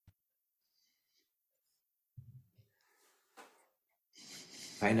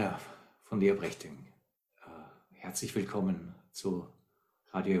Rainer von Leobrechting, herzlich willkommen zu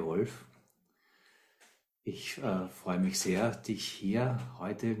Radio Evolve. Ich freue mich sehr, dich hier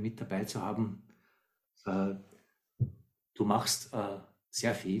heute mit dabei zu haben. Äh, Du machst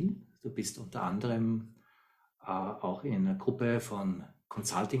sehr viel. Du bist unter anderem auch in einer Gruppe von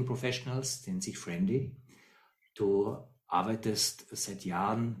Consulting Professionals, den sich Friendly. Du arbeitest seit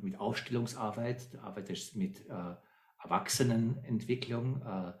Jahren mit Aufstellungsarbeit, du arbeitest mit Erwachsenenentwicklung,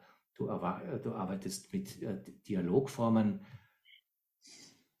 du arbeitest mit Dialogformen,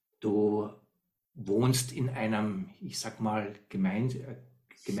 du wohnst in einem, ich sag mal,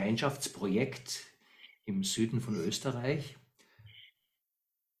 Gemeinschaftsprojekt im Süden von Österreich.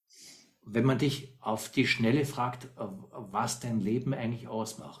 Wenn man dich auf die Schnelle fragt, was dein Leben eigentlich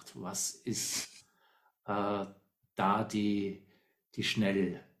ausmacht, was ist da die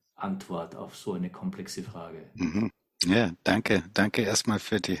schnelle Antwort auf so eine komplexe Frage? Mhm. Ja, danke. Danke erstmal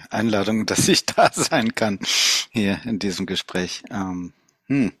für die Einladung, dass ich da sein kann hier in diesem Gespräch. Hm.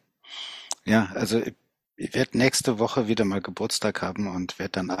 Ja, also ich werde nächste Woche wieder mal Geburtstag haben und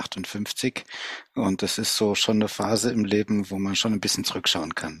werde dann 58. Und das ist so schon eine Phase im Leben, wo man schon ein bisschen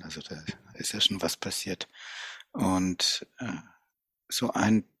zurückschauen kann. Also da ist ja schon was passiert. Und so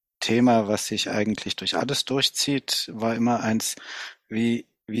ein Thema, was sich eigentlich durch alles durchzieht, war immer eins, wie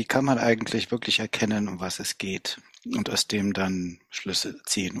kann man eigentlich wirklich erkennen, um was es geht und aus dem dann Schlüsse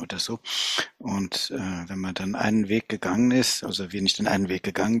ziehen oder so. Und wenn man dann einen Weg gegangen ist, also wie ich den einen Weg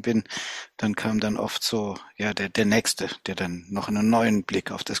gegangen bin, dann kam dann oft so, ja, der Nächste, der dann noch einen neuen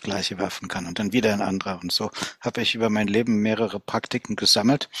Blick auf das Gleiche werfen kann und dann wieder ein anderer. Und so habe ich über mein Leben mehrere Praktiken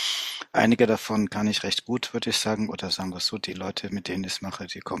gesammelt. Einige davon kann ich recht gut, würde ich sagen, oder sagen wir es so, die Leute, mit denen ich es mache,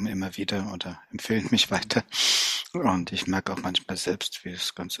 die kommen immer wieder oder empfehlen mich weiter. Und ich merke auch manchmal selbst, wie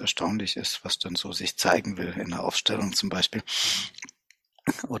es ganz erstaunlich ist, was dann so sich zeigen will in der Aufstellung zum Beispiel.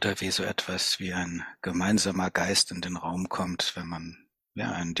 Oder wie so etwas wie ein gemeinsamer Geist in den Raum kommt, wenn man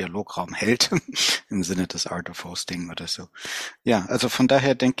ja einen Dialograum hält, im Sinne des Art of Hosting oder so. Ja, also von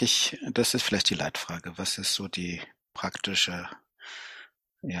daher denke ich, das ist vielleicht die Leitfrage. Was ist so die praktische,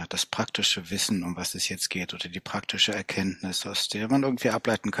 ja, das praktische Wissen, um was es jetzt geht, oder die praktische Erkenntnis, aus der man irgendwie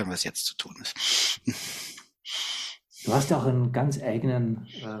ableiten kann, was jetzt zu tun ist. Du hast ja auch einen ganz eigenen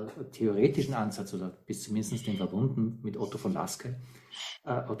theoretischen Ansatz oder bist zumindest den verbunden mit Otto von Lasker,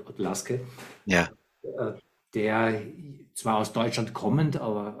 Otto Lasker, Ja. äh, der zwar aus Deutschland kommend,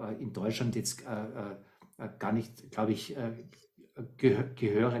 aber in Deutschland jetzt gar nicht, glaube ich,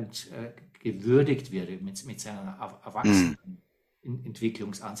 gehörend gewürdigt wird mit seinen Hm.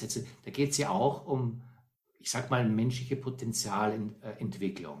 Erwachsenenentwicklungsansätzen. Da geht es ja auch um, ich sag mal, menschliche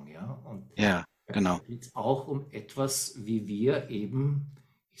Potenzialentwicklung. Ja? Und Ja, da genau. geht es auch um etwas, wie wir eben,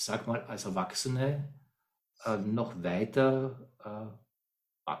 ich sag mal, als Erwachsene noch weiter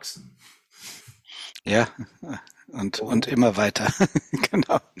wachsen. Ja, und Und immer weiter.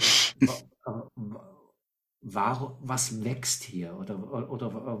 Genau. was wächst hier oder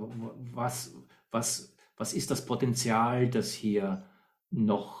was ist das Potenzial, das hier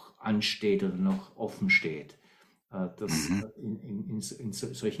noch ansteht oder noch offen steht, das Mhm. in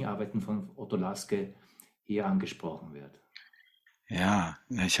solchen Arbeiten von Otto Laske hier angesprochen wird? Ja,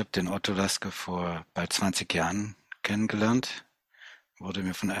 ich habe den Otto Lasker vor bald 20 Jahren kennengelernt. Wurde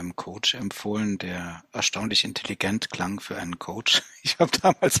mir von einem Coach empfohlen, der erstaunlich intelligent klang für einen Coach. Ich habe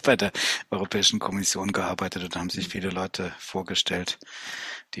damals bei der Europäischen Kommission gearbeitet und da haben sich viele Leute vorgestellt,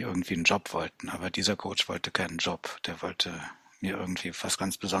 die irgendwie einen Job wollten. Aber dieser Coach wollte keinen Job. Der wollte mir irgendwie was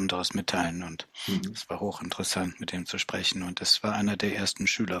ganz Besonderes mitteilen und Mhm. es war hochinteressant, mit ihm zu sprechen. Und das war einer der ersten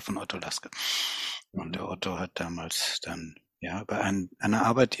Schüler von Otto Lasker. Und Mhm. der Otto hat damals dann ja bei einer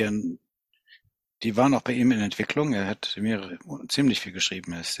Arbeit, die war noch bei ihm in Entwicklung. Er hat ziemlich viel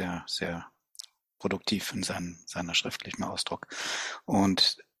geschrieben. Er ist sehr, sehr produktiv in seiner schriftlichen Ausdruck.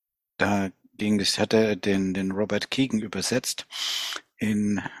 Und da hat er den Robert Keegan übersetzt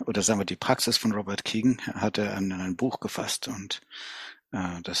oder sagen wir, die Praxis von Robert Keegan hat er in ein Buch gefasst und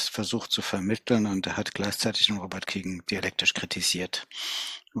das versucht zu vermitteln, und er hat gleichzeitig den Robert Keegan dialektisch kritisiert,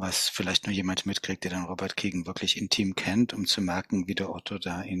 was vielleicht nur jemand mitkriegt, der den Robert Keegan wirklich intim kennt, um zu merken, wie der Otto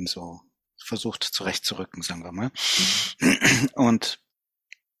da ihn so versucht zurechtzurücken, sagen wir mal. Mhm. Und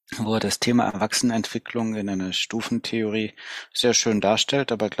wo er das Thema Erwachsenenentwicklung in einer Stufentheorie sehr schön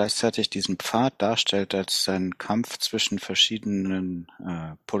darstellt, aber gleichzeitig diesen Pfad darstellt als seinen Kampf zwischen verschiedenen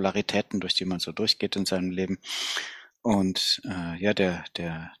Polaritäten, durch die man so durchgeht in seinem Leben. Und ja,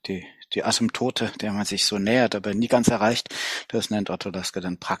 die Asymptote, der man sich so nähert, aber nie ganz erreicht, das nennt Otto Lasker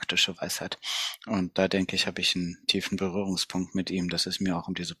dann praktische Weisheit. Und da denke ich, habe ich einen tiefen Berührungspunkt mit ihm, dass es mir auch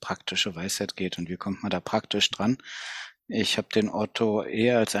um diese praktische Weisheit geht. Und wie kommt man da praktisch dran? Ich habe den Otto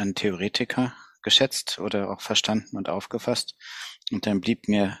eher als einen Theoretiker geschätzt oder auch verstanden und aufgefasst. Und dann blieb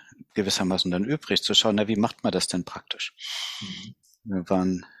mir gewissermaßen dann übrig zu schauen, na, wie macht man das denn praktisch? Mhm. Wir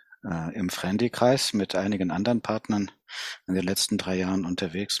waren im Frendi-Kreis mit einigen anderen Partnern in den letzten 3 Jahren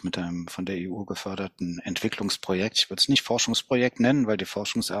unterwegs mit einem von der EU geförderten Entwicklungsprojekt. Ich würde es nicht Forschungsprojekt nennen, weil die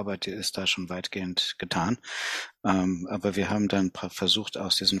Forschungsarbeit, die ist da schon weitgehend getan. Aber wir haben dann versucht,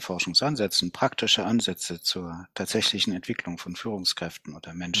 aus diesen Forschungsansätzen praktische Ansätze zur tatsächlichen Entwicklung von Führungskräften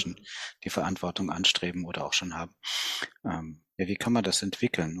oder Menschen, die Verantwortung anstreben oder auch schon haben. Ja, wie kann man das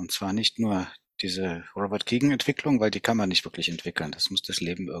entwickeln? Und zwar nicht nur diese Robert Keegan-Entwicklung, weil die kann man nicht wirklich entwickeln. Das muss das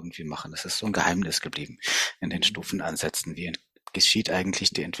Leben irgendwie machen. Das ist so ein Geheimnis geblieben in den Stufenansätzen. Wie geschieht eigentlich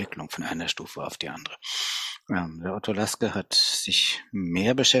die Entwicklung von einer Stufe auf die andere? Der Otto Laske hat sich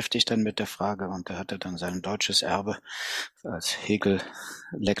mehr beschäftigt dann mit der Frage und er hatte dann sein deutsches Erbe als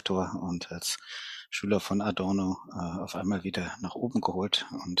Hegel-Lektor und als Schüler von Adorno auf einmal wieder nach oben geholt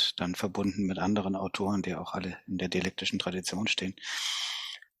und dann verbunden mit anderen Autoren, die auch alle in der dialektischen Tradition stehen.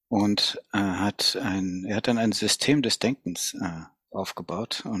 Und er hat dann ein System des Denkens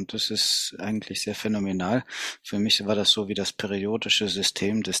aufgebaut und das ist eigentlich sehr phänomenal. Für mich war das so wie das periodische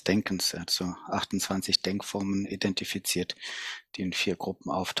System des Denkens. Er hat so 28 Denkformen identifiziert, die in 4 Gruppen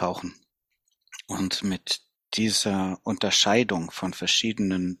auftauchen. Und mit dieser Unterscheidung von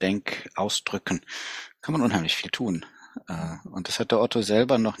verschiedenen Denkausdrücken kann man unheimlich viel tun. Und das hat der Otto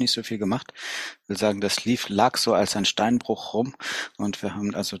selber noch nicht so viel gemacht. Ich will sagen, das lag so als ein Steinbruch rum und wir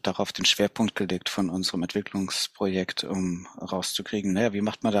haben also darauf den Schwerpunkt gelegt von unserem Entwicklungsprojekt, um rauszukriegen, naja, wie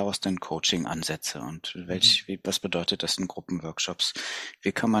macht man daraus denn Coaching-Ansätze und was bedeutet das in Gruppenworkshops?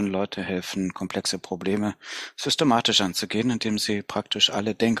 Wie kann man Leute helfen, komplexe Probleme systematisch anzugehen, indem sie praktisch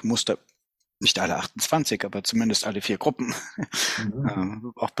alle Denkmuster, nicht alle 28, aber zumindest alle 4 Gruppen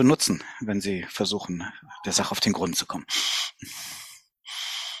auch benutzen, wenn sie versuchen, der Sache auf den Grund zu kommen.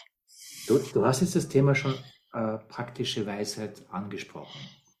 Du hast jetzt das Thema schon praktische Weisheit angesprochen.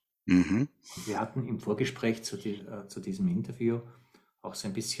 Mhm. Und wir hatten im Vorgespräch zu diesem Interview auch so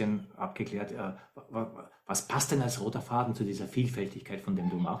ein bisschen abgeklärt, was passt denn als roter Faden zu dieser Vielfältigkeit, von dem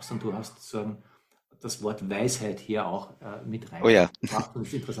du machst? Und du hast sozusagen das Wort Weisheit hier auch mit rein. Oh ja.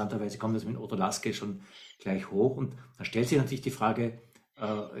 Und interessanterweise kommt das mit Otto Laske schon gleich hoch. Und dann stellt sich natürlich die Frage,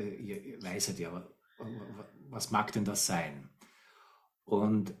 Weisheit, ja, aber was mag denn das sein?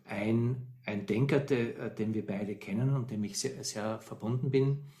 Und ein Denker, den wir beide kennen und dem ich sehr, sehr verbunden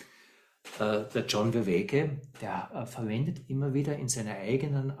bin, der John Verwege, der verwendet immer wieder in seiner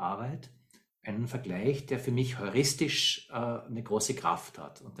eigenen Arbeit einen Vergleich, der für mich heuristisch eine große Kraft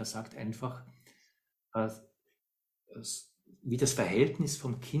hat. Und der sagt einfach, wie das Verhältnis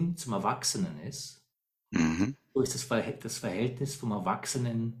vom Kind zum Erwachsenen ist, so ist das Verhältnis vom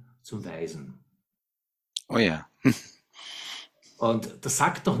Erwachsenen zum Weisen. Oh ja. Und das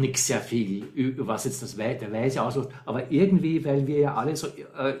sagt doch nicht sehr viel, über was jetzt der Weise ausmacht. Aber irgendwie, weil wir ja alle so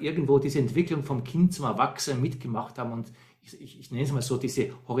irgendwo diese Entwicklung vom Kind zum Erwachsenen mitgemacht haben und ich nenne es mal so,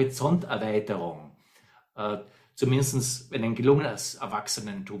 diese Horizonterweiterung, zumindest wenn ein gelungenes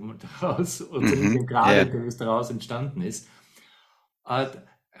Erwachsenentum daraus und in dem Grade, in dem es daraus entstanden ist,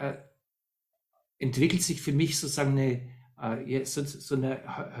 entwickelt sich für mich sozusagen so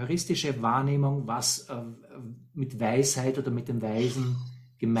eine heuristische Wahrnehmung, was mit Weisheit oder mit dem Weisen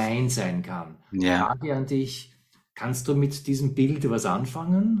gemein sein kann. Ja. Frage an dich, kannst du mit diesem Bild was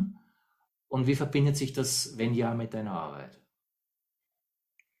anfangen? Und wie verbindet sich das, wenn ja, mit deiner Arbeit?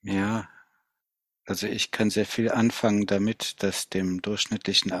 Ja, also ich kann sehr viel anfangen damit, dass dem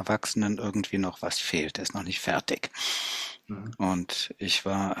durchschnittlichen Erwachsenen irgendwie noch was fehlt. Er ist noch nicht fertig. Und ich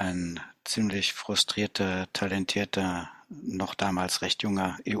war ein ziemlich frustrierter, talentierter, noch damals recht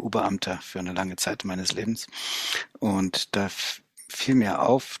junger EU-Beamter für eine lange Zeit meines Lebens. Und da fiel mir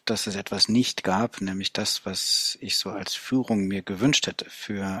auf, dass es etwas nicht gab, nämlich das, was ich so als Führung mir gewünscht hätte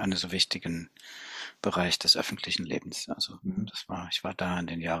für einen so wichtigen Bereich des öffentlichen Lebens. Also ich war da in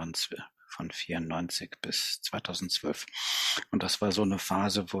den Jahren von 94 bis 2012. Und das war so eine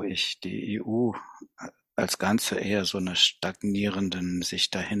Phase, wo ich die EU als Ganze eher so eine stagnierenden,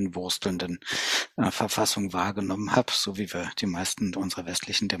 sich dahin wurstelnden Verfassung wahrgenommen habe, so wie wir die meisten unserer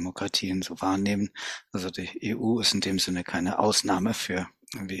westlichen Demokratien so wahrnehmen. Also die EU ist in dem Sinne keine Ausnahme für,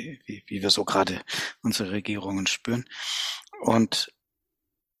 wie wir so gerade unsere Regierungen spüren. Und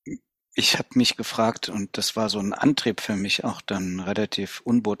ich habe mich gefragt, und das war so ein Antrieb für mich, auch dann relativ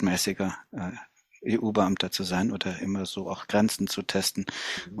unbotmäßiger EU-Beamter zu sein oder immer so auch Grenzen zu testen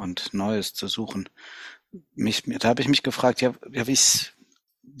und Neues zu suchen. Da habe ich mich gefragt,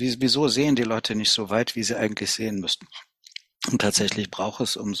 wieso sehen die Leute nicht so weit, wie sie eigentlich sehen müssten? Und tatsächlich braucht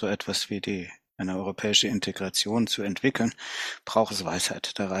es, um so etwas wie die eine europäische Integration zu entwickeln, braucht es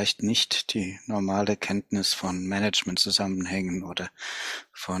Weisheit. Da reicht nicht die normale Kenntnis von Managementzusammenhängen oder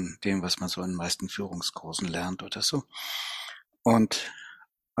von dem, was man so in den meisten Führungskursen lernt oder so. Und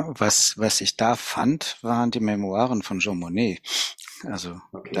was ich da fand, waren die Memoiren von Jean Monnet. Also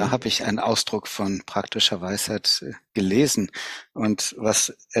da habe ich einen Ausdruck von praktischer Weisheit gelesen. Und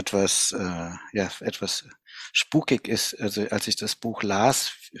was etwas spukig ist, also als ich das Buch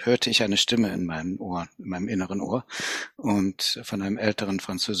las, hörte ich eine Stimme in meinem Ohr, in meinem inneren Ohr, und von einem älteren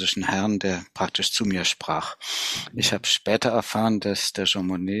französischen Herrn, der praktisch zu mir sprach. Ich habe später erfahren, dass der Jean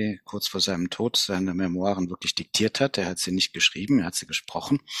Monnet kurz vor seinem Tod seine Memoiren wirklich diktiert hat. Er hat sie nicht geschrieben, er hat sie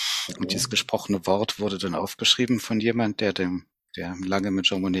gesprochen. Und dieses gesprochene Wort wurde dann aufgeschrieben von jemand, der lange mit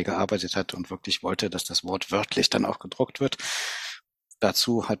Jean Monnet gearbeitet hat und wirklich wollte, dass das Wort wörtlich dann auch gedruckt wird.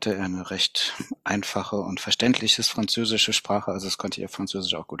 Dazu hatte er eine recht einfache und verständliche französische Sprache, also das konnte er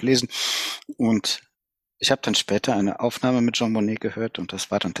Französisch auch gut lesen. Und ich habe dann später eine Aufnahme mit Jean Monnet gehört und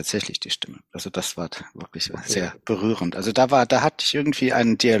das war dann tatsächlich die Stimme. Also das war wirklich sehr berührend. Also da hatte ich irgendwie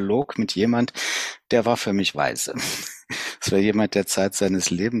einen Dialog mit jemand, der war für mich weise. Es war jemand der Zeit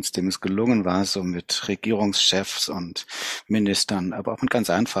seines Lebens, dem es gelungen war, so mit Regierungschefs und Ministern, aber auch mit ganz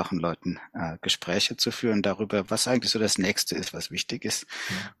einfachen Leuten Gespräche zu führen darüber, was eigentlich so das Nächste ist, was wichtig ist.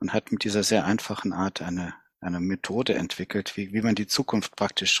 Und hat mit dieser sehr einfachen Art eine Methode entwickelt, wie man die Zukunft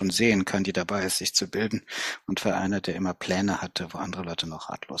praktisch schon sehen kann, die dabei ist, sich zu bilden. Und war einer, der immer Pläne hatte, wo andere Leute noch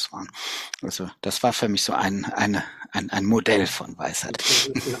ratlos waren. Also das war für mich so ein Modell von Weisheit.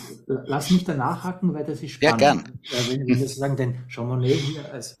 Lass mich da nachhaken, weil das ist spannend. Ja, gern. Wenn wir sozusagen den Jean Monnet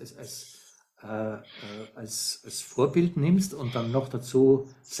hier als Vorbild nimmst und dann noch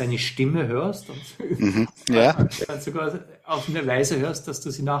dazu seine Stimme hörst und dann sogar auf eine Weise hörst, dass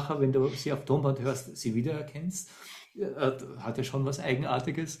du sie nachher, wenn du sie auf Tonband hörst, sie wiedererkennst, hat ja schon was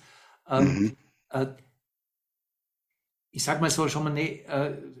Eigenartiges. Ich sag mal so, Jean Monnet,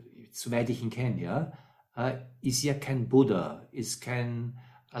 soweit ich ihn kenne, ja, ist ja kein Buddha, ist kein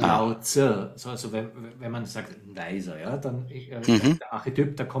Lao Tse, also wenn man sagt, ein Weiser, ja, dann der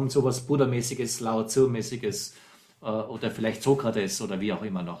Archetyp, da kommt sowas Buddha-mäßiges, Lao Tse-mäßiges oder vielleicht Sokrates oder wie auch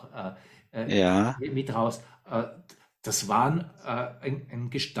immer noch mit raus. Das war ein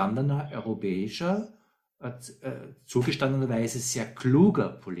gestandener europäischer, zugestandenerweise sehr kluger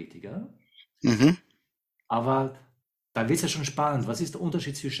Politiker, aber da wird es ja schon spannend. Was ist der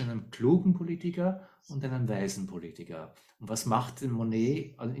Unterschied zwischen einem klugen Politiker und einem weisen Politiker? Und was macht den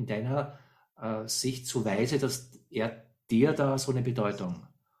Monnet in deiner Sicht so weise, dass er dir da so eine Bedeutung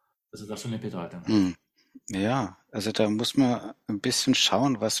hat? Ja, also da muss man ein bisschen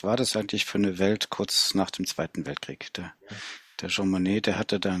schauen, was war das eigentlich für eine Welt kurz nach dem Zweiten Weltkrieg. Der Jean Monnet, der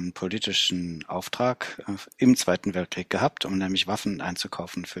hatte dann einen politischen Auftrag im Zweiten Weltkrieg gehabt, um nämlich Waffen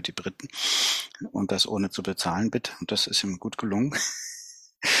einzukaufen für die Briten. Und das ohne zu bezahlen, bitte. Und das ist ihm gut gelungen.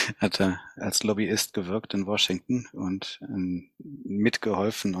 Hat er als Lobbyist gewirkt in Washington und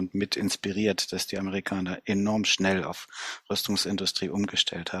mitgeholfen und mit inspiriert, dass die Amerikaner enorm schnell auf Rüstungsindustrie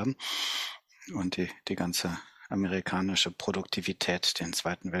umgestellt haben und die ganze amerikanische Produktivität den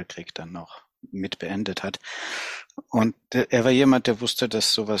Zweiten Weltkrieg dann noch mit beendet hat. Und er war jemand, der wusste,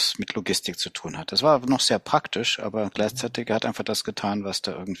 dass sowas mit Logistik zu tun hat. Das war noch sehr praktisch, aber gleichzeitig hat er einfach das getan, was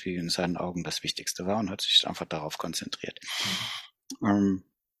da irgendwie in seinen Augen das Wichtigste war und hat sich einfach darauf konzentriert.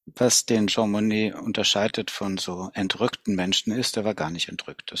 Was den Jean Monnet unterscheidet von so entrückten Menschen ist, der war gar nicht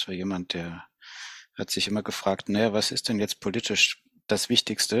entrückt. Das war jemand, der hat sich immer gefragt, naja, was ist denn jetzt politisch das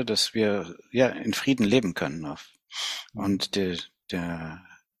Wichtigste, dass wir ja in Frieden leben können. Und die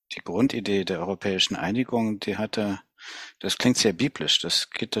Grundidee der europäischen Einigung, das klingt sehr biblisch. Das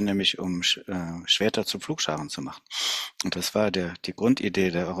geht dann nämlich um Schwerter zu Pflugscharen zu machen. Und das war die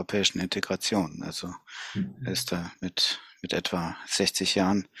Grundidee der europäischen Integration. Also er ist da mit etwa 60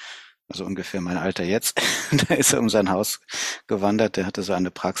 Jahren, also ungefähr mein Alter jetzt, da ist er um sein Haus gewandert. Der hatte so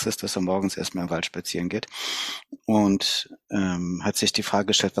eine Praxis, dass er morgens erstmal im Wald spazieren geht und hat sich die Frage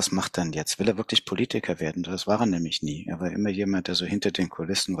gestellt, was macht er denn jetzt? Will er wirklich Politiker werden? Das war er nämlich nie. Er war immer jemand, der so hinter den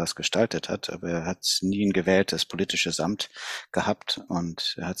Kulissen was gestaltet hat, aber er hat nie ein gewähltes politisches Amt gehabt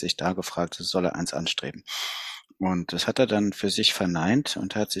und er hat sich da gefragt, soll er eins anstreben? Und das hat er dann für sich verneint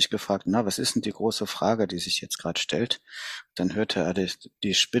und hat sich gefragt, was ist denn die große Frage, die sich jetzt gerade stellt? Dann hörte er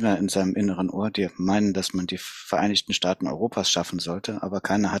die Spinner in seinem inneren Ohr, die meinen, dass man die Vereinigten Staaten Europas schaffen sollte, aber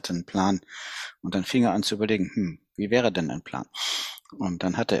keiner hatte einen Plan. Und dann fing er an zu überlegen, wie wäre denn ein Plan? Und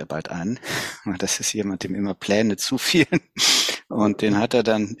dann hatte er bald einen. Das ist jemand, dem immer Pläne zufielen. Und den hat er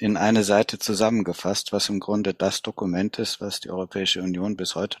dann in eine Seite zusammengefasst, was im Grunde das Dokument ist, was die Europäische Union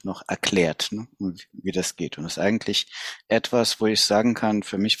bis heute noch erklärt, ne, und wie das geht. Und das ist eigentlich etwas, wo ich sagen kann,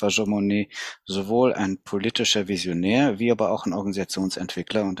 für mich war Jean Monnet sowohl ein politischer Visionär, wie aber auch ein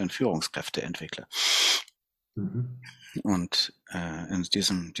Organisationsentwickler und ein Führungskräfteentwickler. Mhm. Und in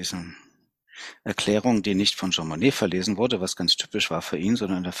diesem Erklärung, die nicht von Jean Monnet verlesen wurde, was ganz typisch war für ihn,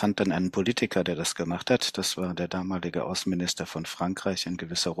 sondern er fand dann einen Politiker, der das gemacht hat. Das war der damalige Außenminister von Frankreich, ein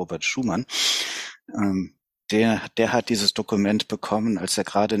gewisser Robert Schuman. Der hat dieses Dokument bekommen, als er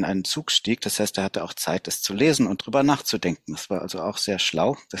gerade in einen Zug stieg. Das heißt, er hatte auch Zeit, es zu lesen und drüber nachzudenken. Das war also auch sehr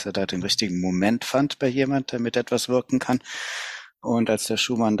schlau, dass er da den richtigen Moment fand bei jemand, der mit etwas wirken kann. Und als der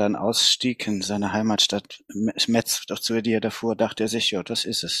Schumann dann ausstieg in seine Heimatstadt Metz, doch zu der er fuhr, dachte er sich, ja, das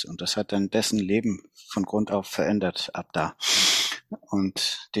ist es. Und das hat dann dessen Leben von Grund auf verändert ab da.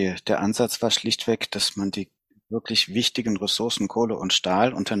 Und der Ansatz war schlichtweg, dass man die wirklich wichtigen Ressourcen Kohle und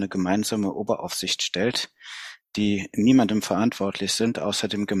Stahl unter eine gemeinsame Oberaufsicht stellt, die niemandem verantwortlich sind, außer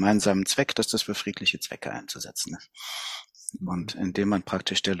dem gemeinsamen Zweck, dass das für friedliche Zwecke einzusetzen ist. Und indem man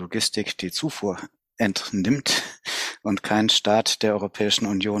praktisch der Logistik die Zufuhr entnimmt und kein Staat der Europäischen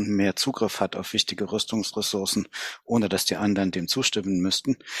Union mehr Zugriff hat auf wichtige Rüstungsressourcen, ohne dass die anderen dem zustimmen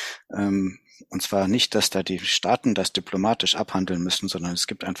müssten. Und zwar nicht, dass da die Staaten das diplomatisch abhandeln müssen, sondern es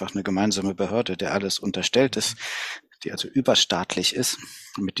gibt einfach eine gemeinsame Behörde, der alles unterstellt ist, die also überstaatlich ist.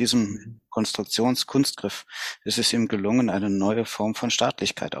 Und mit diesem Konstruktionskunstgriff ist es ihm gelungen, eine neue Form von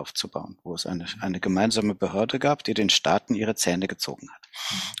Staatlichkeit aufzubauen, wo es eine gemeinsame Behörde gab, die den Staaten ihre Zähne gezogen hat.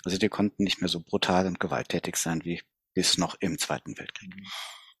 Also die konnten nicht mehr so brutal und gewalttätig sein wie bis noch im Zweiten Weltkrieg.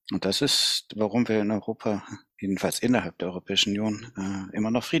 Und das ist, warum wir in Europa, jedenfalls innerhalb der Europäischen Union,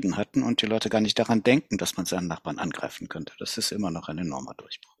 immer noch Frieden hatten und die Leute gar nicht daran denken, dass man seinen Nachbarn angreifen könnte. Das ist immer noch ein enormer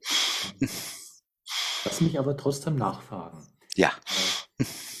Durchbruch. Lass mich aber trotzdem nachfragen. Ja.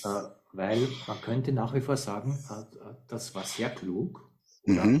 Weil man könnte nach wie vor sagen, das war sehr klug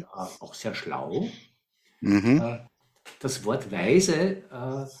oder auch sehr schlau. Das Wort weise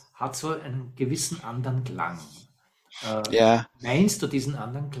hat so einen gewissen anderen Klang. Ja. Meinst du diesen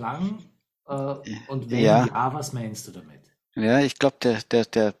anderen Klang? Und wenn ja, was meinst du damit? Ja, ich glaube,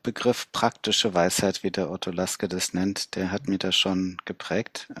 der Begriff praktische Weisheit, wie der Otto Lasker das nennt, der hat mir da schon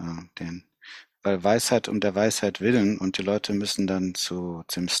geprägt, weil Weisheit um der Weisheit willen und die Leute müssen dann zum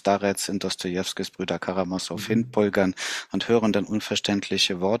Starets in Dostojewskis Brüder Karamasow hinpulgern und hören dann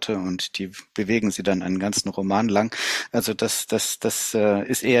unverständliche Worte und die bewegen sie dann einen ganzen Roman lang. Also das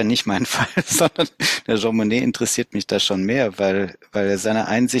ist eher nicht mein Fall, sondern der Jean Monnet interessiert mich da schon mehr, weil er seine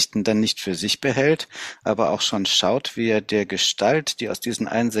Einsichten dann nicht für sich behält, aber auch schon schaut, wie er der Gestalt, die aus diesen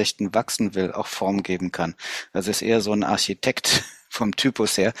Einsichten wachsen will, auch Form geben kann. Also ist eher so ein Architekt vom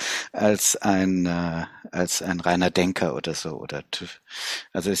Typus her als ein reiner Denker oder so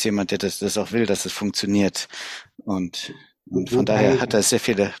also ist jemand, der das auch will, dass es funktioniert und von daher hat er sehr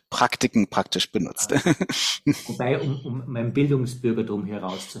viele Praktiken praktisch benutzt. Wobei, um mein Bildungsbürgertum hier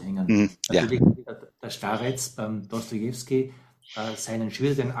rauszuhängen, natürlich der Starets beim Dostojewski seinen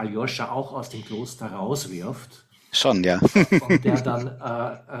Schüler, Aljoscha, auch aus dem Kloster rauswirft. Schon, ja. Und der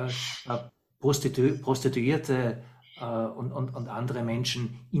dann Prostituierte und andere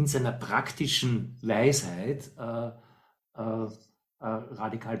Menschen in seiner praktischen Weisheit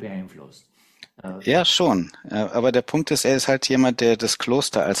radikal beeinflusst. Ja, schon. Aber der Punkt ist, er ist halt jemand, der das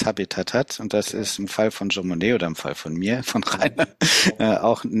Kloster als Habitat hat. Und das ist im Fall von Jean Monnet oder im Fall von mir, von Rainer,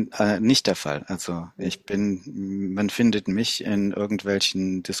 auch nicht der Fall. Also man findet mich in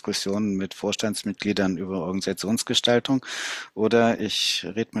irgendwelchen Diskussionen mit Vorstandsmitgliedern über Organisationsgestaltung oder ich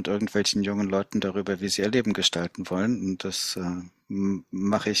rede mit irgendwelchen jungen Leuten darüber, wie sie ihr Leben gestalten wollen. Und das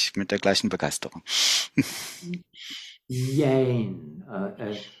mache ich mit der gleichen Begeisterung. Jein.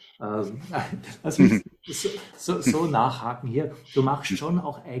 Lass mich so nachhaken hier. Du machst schon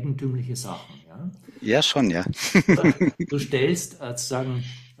auch eigentümliche Sachen, ja? Ja, schon, ja. Du stellst sozusagen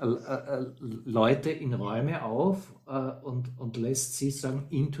Leute in Räume auf und lässt sie sozusagen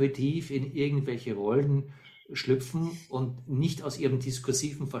intuitiv in irgendwelche Rollen schlüpfen und nicht aus ihrem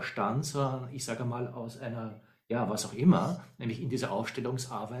diskursiven Verstand, sondern ich sage mal aus einer, ja, was auch immer, nämlich in dieser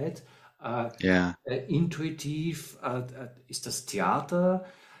Aufstellungsarbeit, intuitiv, ist das Theater,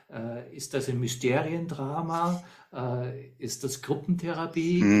 ist das ein Mysteriendrama? Ist das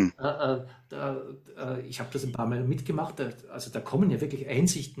Gruppentherapie? Ich habe das ein paar Mal mitgemacht. Also da kommen ja wirklich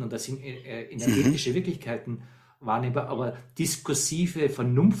Einsichten und da sind energetische Wirklichkeiten wahrnehmbar, aber diskursive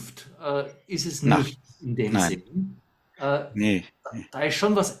Vernunft ist es nicht in dem Sinn. Nee. Da ist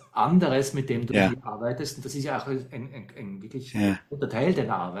schon was anderes, mit dem du arbeitest. Und das ist ja auch ein wirklich guter Teil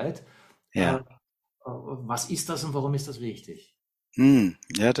deiner Arbeit. Was ist das und warum ist das wichtig?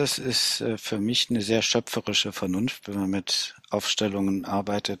 Ja, das ist für mich eine sehr schöpferische Vernunft, wenn man mit Aufstellungen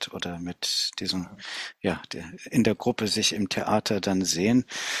arbeitet oder mit diesem, ja, in der Gruppe sich im Theater dann sehen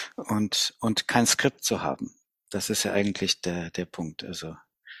und kein Skript zu haben. Das ist ja eigentlich der Punkt. Also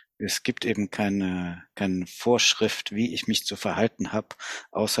es gibt eben keine Vorschrift, wie ich mich zu verhalten habe,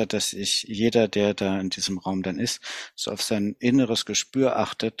 außer dass ich jeder, der da in diesem Raum dann ist, so auf sein inneres Gespür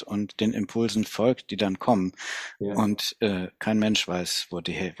achtet und den Impulsen folgt, die dann kommen. Ja, Und kein Mensch weiß,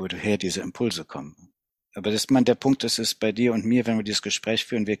 woher diese Impulse kommen. Aber der Punkt ist bei dir und mir, wenn wir dieses Gespräch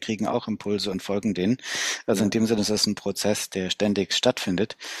führen, wir kriegen auch Impulse und folgen denen. Also in ja, dem Sinne ist das ein Prozess, der ständig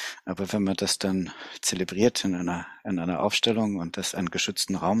stattfindet. Aber wenn man das dann zelebriert in einer Aufstellung und das einen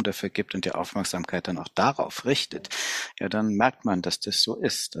geschützten Raum dafür gibt und die Aufmerksamkeit dann auch darauf richtet, ja, dann merkt man, dass das so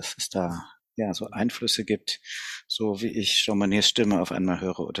ist, dass es da ja so Einflüsse gibt, so wie ich Chaumannés Stimme auf einmal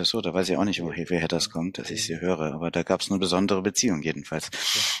höre oder so. Da weiß ich auch nicht, woher das kommt, dass ich sie höre. Aber da gab es eine besondere Beziehung jedenfalls.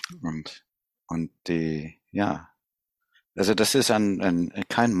 ja. Und ja, also das ist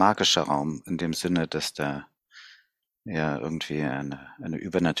kein magischer Raum in dem Sinne, dass da ja irgendwie eine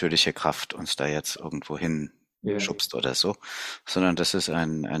übernatürliche Kraft uns da jetzt irgendwo hin Ja. schubst oder so, sondern das ist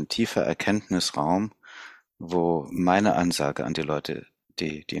ein tiefer Erkenntnisraum, wo meine Ansage an die Leute,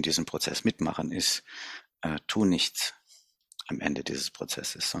 die in diesem Prozess mitmachen, ist, tu nichts am Ende dieses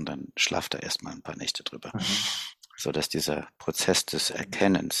Prozesses, sondern schlaf da erstmal ein paar Nächte drüber, Aha. so dass dieser Prozess des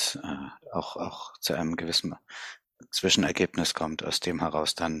Erkennens auch zu einem gewissen Zwischenergebnis kommt, aus dem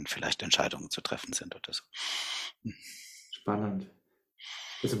heraus dann vielleicht Entscheidungen zu treffen sind oder so. Spannend.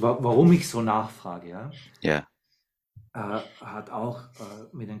 Also warum ich so nachfrage, ja, Ja. hat auch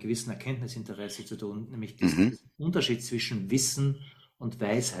mit einem gewissen Erkenntnisinteresse zu tun, nämlich Mhm. diesen Unterschied zwischen Wissen und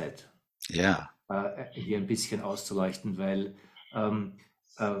Weisheit Ja. hier ein bisschen auszuleuchten, weil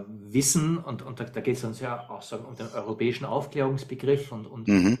Wissen, und da geht es uns ja auch sagen, um den europäischen Aufklärungsbegriff und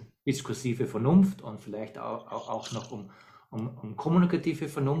Mhm. diskursive Vernunft und vielleicht auch noch um kommunikative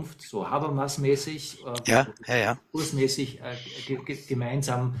Vernunft, so Habermas-mäßig, Ja, ja, ja. kursmäßig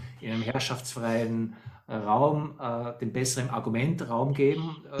gemeinsam in einem herrschaftsfreien Raum dem besseren Argument Raum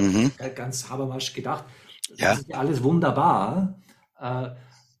geben, Mhm. ganz Habermas gedacht. Das Ja. ist ja alles wunderbar,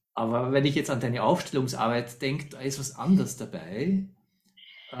 aber wenn ich jetzt an deine Aufstellungsarbeit denke, da ist was anderes dabei.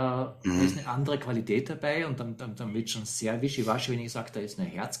 Da ist Mhm. eine andere Qualität dabei und dann wird schon sehr wischiwaschi, wenn ich sage, da ist eine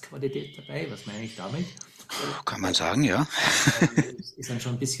Herzqualität dabei. Was meine ich damit? Kann man sagen, ja. Ist dann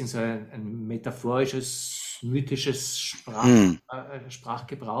schon ein bisschen so ein metaphorisches, mythisches Mhm.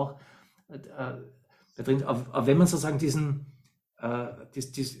 Sprachgebrauch da drin. Aber wenn man sozusagen diesem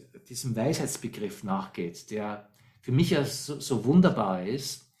Weisheitsbegriff nachgeht, der für mich ja so wunderbar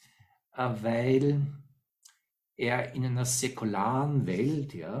ist, weil er in einer säkularen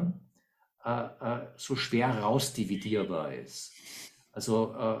Welt ja so schwer rausdividierbar ist.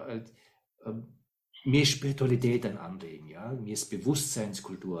 Also mir ist Spiritualität ein Anliegen, ja, mir ist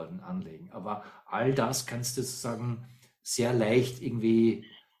Bewusstseinskultur ein Anliegen, aber all das kannst du sozusagen sehr leicht irgendwie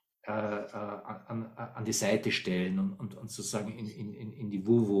an die Seite stellen und sozusagen in die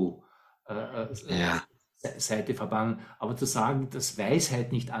Ja. Seite verbannen. Aber zu sagen, dass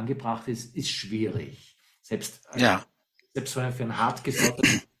Weisheit nicht angebracht ist, ist schwierig. Selbst, Ja. selbst für einen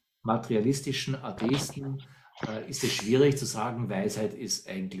hartgesottenen materialistischen Atheisten ist es schwierig zu sagen, Weisheit ist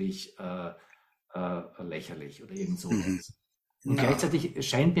eigentlich lächerlich oder irgend Mhm. sowas. Und Ja. gleichzeitig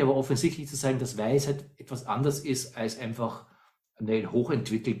scheint mir aber offensichtlich zu sein, dass Weisheit etwas anderes ist als einfach eine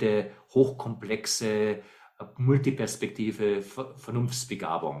hochentwickelte, hochkomplexe, multiperspektive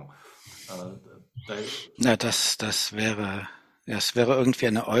Vernunftsbegabung. Da, Na, das wäre irgendwie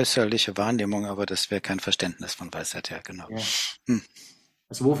eine äußerliche Wahrnehmung, aber das wäre kein Verständnis von Weisheit, ja, genau. ja. Hm.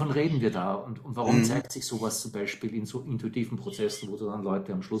 Also wovon reden wir da und warum Mhm. zeigt sich sowas zum Beispiel in so intuitiven Prozessen, wo du dann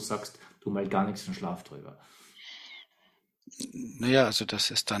Leute am Schluss sagst, tu mal gar nichts und schlaf drüber. Naja, also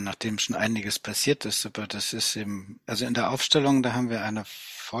das ist dann, nachdem schon einiges passiert ist, aber das ist eben, also in der Aufstellung, da haben wir eine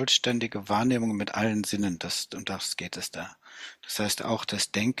vollständige Wahrnehmung mit allen Sinnen, um das geht es da. Das heißt, auch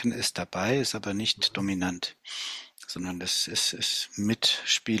das Denken ist dabei, ist aber nicht dominant, sondern ist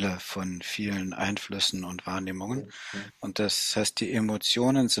Mitspieler von vielen Einflüssen und Wahrnehmungen. Ja, Und das heißt, die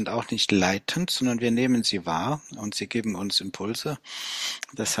Emotionen sind auch nicht leitend, sondern wir nehmen sie wahr und sie geben uns Impulse.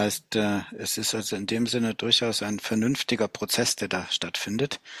 Das heißt, es ist also in dem Sinne durchaus ein vernünftiger Prozess, der da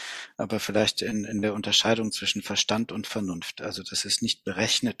stattfindet. aber vielleicht in der Unterscheidung zwischen Verstand und Vernunft. Also das ist nicht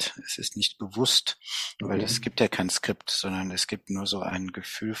berechnet, es ist nicht bewusst, weil es gibt ja kein Skript, sondern es gibt nur so ein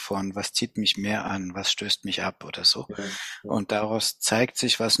Gefühl von, was zieht mich mehr an, was stößt mich ab oder so. Und daraus zeigt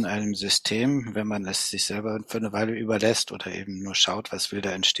sich was in einem System, wenn man es sich selber für eine Weile überlässt oder eben nur schaut, was will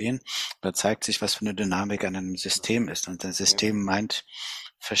da entstehen. Da zeigt sich, was für eine Dynamik an einem System ist. Und ein System meint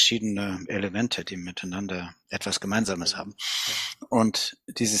verschiedene Elemente, die miteinander etwas Gemeinsames haben. Und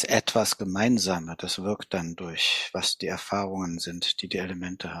dieses etwas Gemeinsame, das wirkt dann durch, was die Erfahrungen sind, die die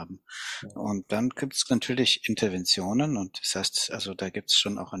Elemente haben. Und dann gibt es natürlich Interventionen und das heißt, also da gibt es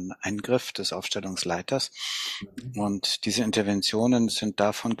schon auch einen Eingriff des Aufstellungsleiters. Und diese Interventionen sind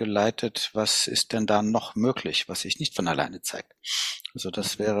davon geleitet, was ist denn da noch möglich, was sich nicht von alleine zeigt. Also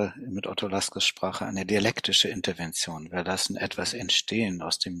das wäre mit Otto Laskes Sprache eine dialektische Intervention. Wir lassen etwas entstehen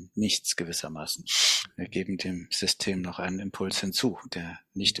aus dem Nichts gewissermaßen. Wir geben dem System noch einen Impuls hinzu, der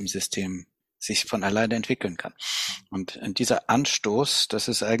nicht im System sich von alleine entwickeln kann. Und dieser Anstoß, das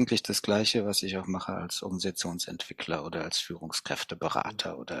ist eigentlich das Gleiche, was ich auch mache als Organisationsentwickler oder als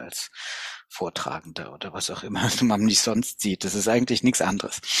Führungskräfteberater oder als Vortragender oder was auch immer man mich sonst sieht. Das ist eigentlich nichts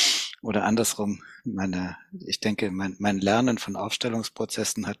anderes. Oder andersrum, ich denke, mein Lernen von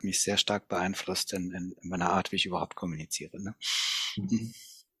Aufstellungsprozessen hat mich sehr stark beeinflusst in meiner Art, wie ich überhaupt kommuniziere. Ne?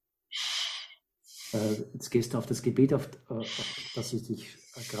 Jetzt gehst du auf das Gebet, auf das ich dich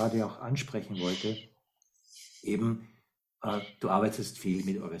gerade auch ansprechen wollte. Eben, du arbeitest viel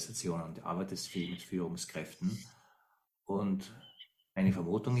mit Organisationen, du arbeitest viel mit Führungskräften. Und meine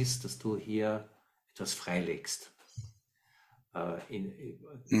Vermutung ist, dass du hier etwas freilegst.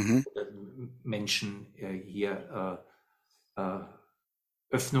 Menschen hier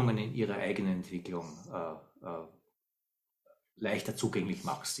Öffnungen in ihrer eigenen Entwicklung leichter zugänglich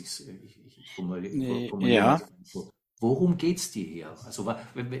machst. Ich formuliere das so. Worum geht's dir hier? Also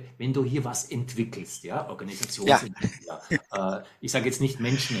wenn du hier was entwickelst, ja, Organisationsentwickler, ich sage jetzt nicht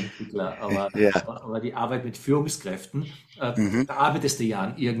Menschenentwickler, aber die Arbeit mit Führungskräften, da arbeitest du ja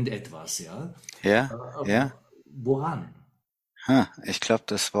an irgendetwas, ja? Woran? Ich glaube,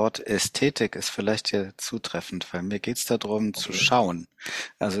 das Wort Ästhetik ist vielleicht hier zutreffend, weil mir geht's darum zu schauen.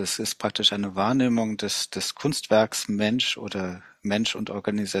 Also es ist praktisch eine Wahrnehmung des Kunstwerks Mensch oder Mensch und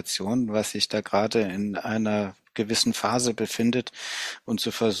Organisation, was sich da gerade in einer gewissen Phase befindet und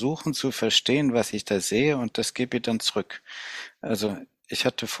zu versuchen zu verstehen, was ich da sehe und das gebe ich dann zurück. Also ich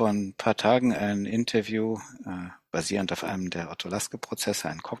hatte vor ein paar Tagen ein Interview, basierend auf einem der Otto-Laske-Prozesse,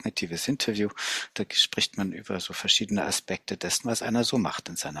 ein kognitives Interview. Da spricht man über so verschiedene Aspekte dessen, was einer so macht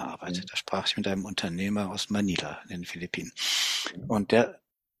in seiner Arbeit. Da sprach ich mit einem Unternehmer aus Manila in den Philippinen. Und der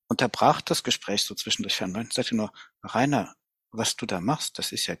unterbrach das Gespräch so zwischendurch und sagte nur, Rainer, was du da machst,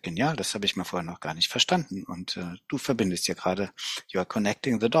 das ist ja genial, das habe ich mal vorher noch gar nicht verstanden. Und du verbindest ja gerade, you are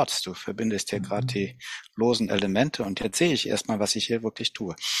connecting the dots, du verbindest ja gerade die losen Elemente und jetzt sehe ich erstmal, was ich hier wirklich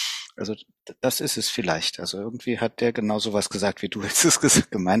tue. Also das ist es vielleicht. Also irgendwie hat der genau so was gesagt, wie du jetzt es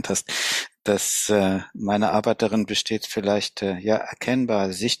gemeint hast, dass meine Arbeit darin besteht, vielleicht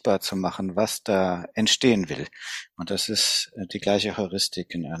erkennbar, sichtbar zu machen, was da entstehen will. Und das ist die gleiche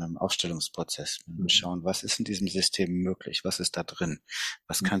Heuristik in einem Aufstellungsprozess. Wir schauen, was ist in diesem System möglich, was ist da drin,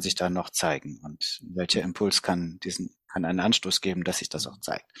 was kann sich da noch zeigen und welcher Impuls kann einen Anstoß geben, dass sich das auch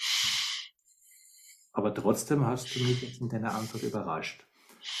zeigt. Aber trotzdem hast du mich jetzt in deiner Antwort überrascht.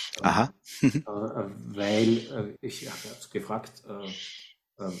 Aha. Weil ich habe gefragt,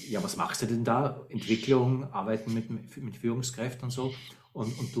 was machst du denn da? Entwicklung, Arbeiten mit Führungskräften und so.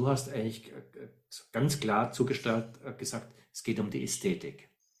 Und du hast eigentlich ganz klar gesagt, es geht um die Ästhetik.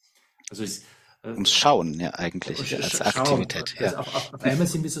 Also ums Schauen, ja, eigentlich, als Aktivität. Also auf einmal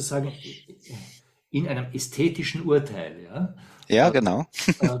sind wir sozusagen in einem ästhetischen Urteil. Ja, genau.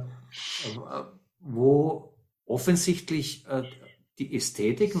 Wo offensichtlich die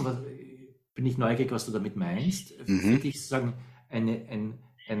Ästhetik, und bin ich neugierig, was du damit meinst, für dich sozusagen ein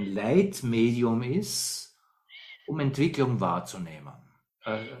Leitmedium ist, um Entwicklung wahrzunehmen.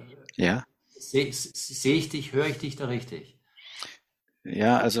 Sehe ich dich, höre ich dich da richtig?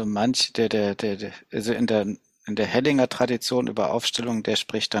 Ja, also also in der Hellinger Tradition über Aufstellung, der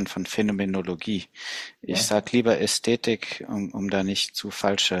spricht dann von Phänomenologie. Ich sag lieber Ästhetik, um da nicht zu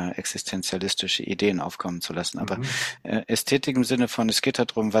falsche existenzialistische Ideen aufkommen zu lassen. Aber Ästhetik im Sinne von, es geht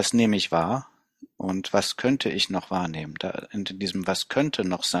darum, was nehme ich wahr und was könnte ich noch wahrnehmen. Da in diesem was könnte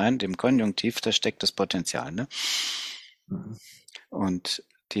noch sein, dem Konjunktiv, da steckt das Potenzial. Ne? Und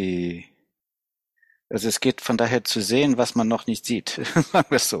also es geht von daher zu sehen, was man noch nicht sieht, sagen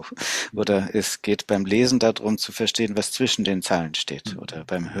wir es so. Oder es geht beim Lesen darum zu verstehen, was zwischen den Zeilen steht. Oder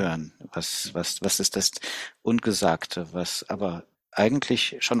beim Hören, was ist das Ungesagte, was aber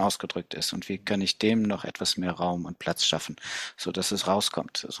eigentlich schon ausgedrückt ist und wie kann ich dem noch etwas mehr Raum und Platz schaffen, so dass es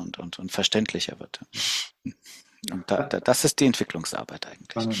rauskommt und verständlicher wird. Und das ist die Entwicklungsarbeit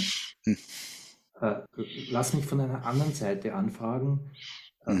eigentlich. Spannend. Hm. Lass mich von einer anderen Seite anfragen,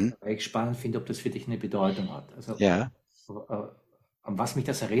 Mhm. weil ich spannend finde, ob das für dich eine Bedeutung hat. Also, Ja. an was mich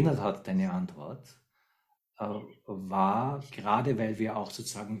das erinnert hat, deine Antwort, war, gerade weil wir auch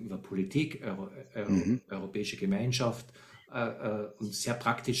sozusagen über Politik, Mhm. Europäische Gemeinschaft und sehr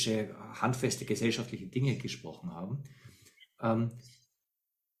praktische, handfeste gesellschaftliche Dinge gesprochen haben, ähm,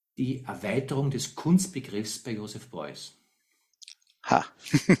 die Erweiterung des Kunstbegriffs bei Joseph Beuys. Ha.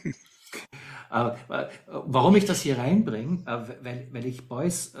 Warum ich das hier reinbringe, weil ich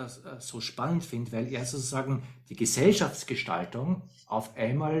Beuys so spannend finde, weil er sozusagen die Gesellschaftsgestaltung auf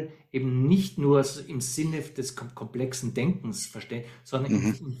einmal eben nicht nur im Sinne des komplexen Denkens versteht, sondern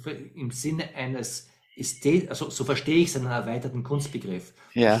Mhm. im Sinne eines also so verstehe ich seinen erweiterten Kunstbegriff.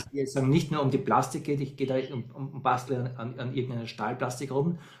 Dass Ja. es hier sagen, nicht nur um die Plastik geht, ich gehe da bastle an irgendeiner Stahlplastik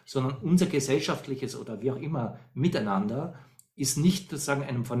rum, sondern unser gesellschaftliches oder wie auch immer Miteinander ist nicht sozusagen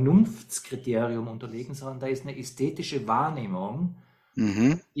einem Vernunftskriterium unterlegen, sondern da ist eine ästhetische Wahrnehmung,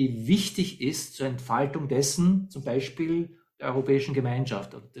 Mhm. die wichtig ist zur Entfaltung dessen, zum Beispiel der Europäischen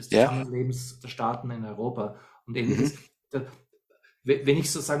Gemeinschaft oder des Ja. Zusammenlebens der Staaten in Europa und Mhm. ähnliches. Wenn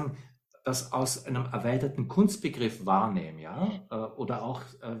ich sozusagen das aus einem erweiterten Kunstbegriff wahrnehme, ja, oder auch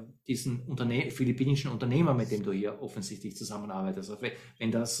diesen philippinischen Unternehmer, mit dem du hier offensichtlich zusammenarbeitest, also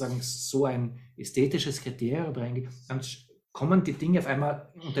wenn das sagen, so ein ästhetisches Kriterium reingeht, dann kommen die Dinge auf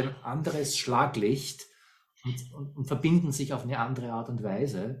einmal unter ein anderes Schlaglicht und verbinden sich auf eine andere Art und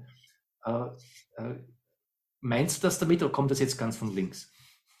Weise. Äh, äh, Meinst du das damit oder kommt das jetzt ganz von links?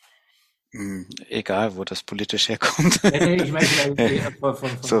 Egal, wo das politisch herkommt. Nee, ich meine vielleicht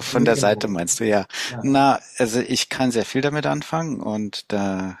So von von der Seite linken. meinst du, ja. Ja. Na, also ich kann sehr viel damit anfangen und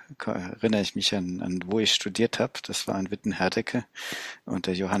da erinnere ich mich an wo ich studiert habe. Das war in Witten-Herdecke und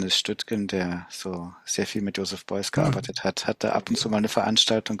der Johannes Stüttgen, der so sehr viel mit Joseph Beuys gearbeitet hat, hat da ab und zu mal eine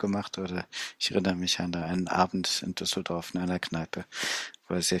Veranstaltung gemacht oder ich erinnere mich an einen Abend in Düsseldorf in einer Kneipe,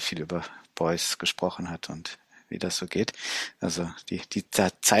 wo er sehr viel über Beuys gesprochen hat und wie das so geht. Also die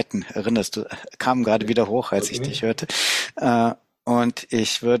Zeiten, erinnerst du, kamen gerade wieder hoch, als ich dich Okay. hörte. Äh, und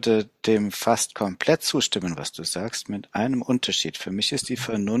ich würde dem fast komplett zustimmen, was du sagst, mit einem Unterschied. Für mich ist die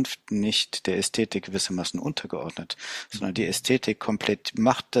Vernunft nicht der Ästhetik gewissermaßen untergeordnet, sondern die Ästhetik komplett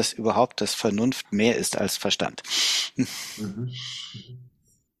macht das überhaupt, dass Vernunft mehr ist als Verstand. Mhm. Mhm.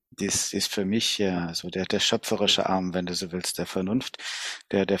 Dies ist für mich ja so der schöpferische Arm, wenn du so willst, der Vernunft,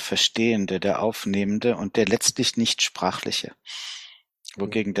 der Verstehende, der Aufnehmende und der letztlich nicht Sprachliche. Ja.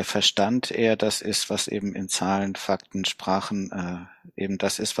 Wogegen der Verstand eher das ist, was eben in Zahlen, Fakten, Sprachen eben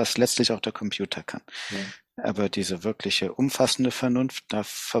das ist, was letztlich auch der Computer kann. Ja. Aber diese wirkliche umfassende Vernunft, da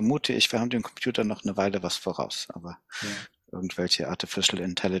vermute ich, wir haben dem Computer noch eine Weile was voraus. Aber Ja. irgendwelche Artificial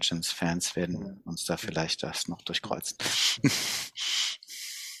Intelligence Fans werden Ja. uns da vielleicht das noch durchkreuzen.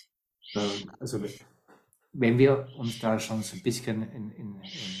 Also wenn wir uns da schon so ein bisschen in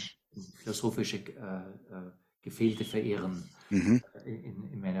philosophische Gefilde verirren Mhm.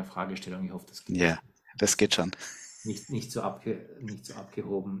 in meiner Fragestellung, ich hoffe, Ja, das ist geht schon. nicht so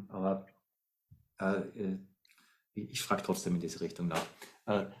abgehoben, aber äh, ich frage trotzdem in diese Richtung nach.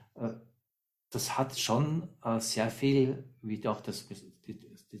 Äh, äh, Das hat schon sehr viel, wie auch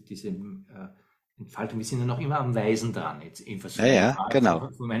diese Entfaltung, wir sind ja noch immer am Weisen dran, jetzt jedenfalls Ja, ja, genau.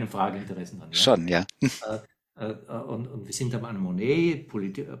 von meinen Frageinteressen dran, ja. Schon, ja. Äh, und wir sind am Monet,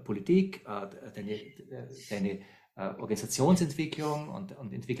 Politik, deine Organisationsentwicklung und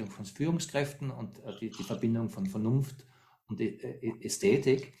Entwicklung von Führungskräften und die Verbindung von Vernunft und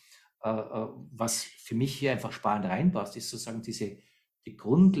Ästhetik. Was für mich hier einfach spannend reinpasst, ist sozusagen die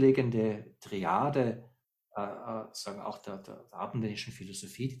grundlegende Triade, sagen auch der abendländischen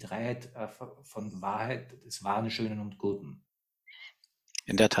Philosophie, die Dreiheit von Wahrheit, des Wahren, Schönen und Guten.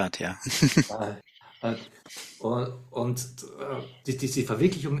 In der Tat, ja. Äh, äh, diese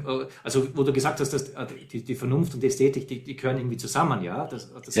Verwirklichung, also wo du gesagt hast, dass die Vernunft und die Ästhetik, die gehören irgendwie zusammen, ja.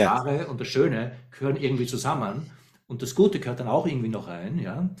 Das Ja, Wahre und das Schöne gehören irgendwie zusammen und das Gute gehört dann auch irgendwie noch rein,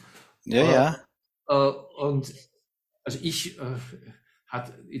 ja. ja, Äh, ja. und also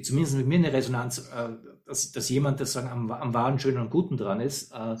hat zumindest mit mir eine Resonanz, dass jemand, das sagen, am Wahren, Schönen und Guten dran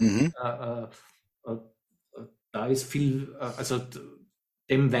ist, Mhm. äh, äh, da ist viel, also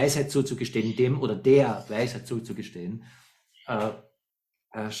dem Weisheit zuzugestehen, dem oder der Weisheit zuzugestehen, äh,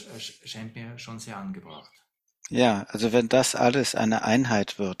 scheint mir schon sehr angebracht. Ja, also wenn das alles eine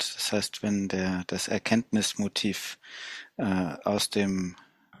Einheit wird, das heißt, wenn das Erkenntnismotiv aus dem,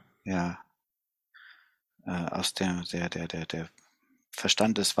 ja, aus der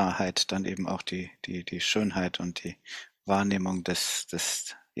Verstandeswahrheit dann eben auch die Schönheit und die Wahrnehmung des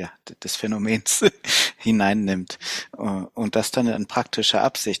Phänomens hineinnimmt und das dann in praktischer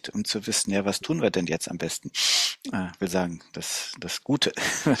Absicht, um zu wissen, ja, was tun wir denn jetzt am besten? Will sagen, das Gute,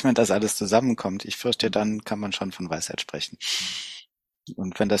 wenn das alles zusammenkommt. Ich fürchte, dann kann man schon von Weisheit sprechen.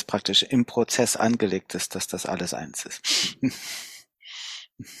 Und wenn das praktisch im Prozess angelegt ist, dass das alles eins ist.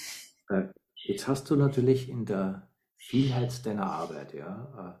 Jetzt hast du natürlich in der Vielheit deiner Arbeit,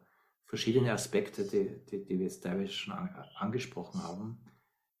 ja, verschiedene Aspekte, die wir jetzt teilweise schon angesprochen haben.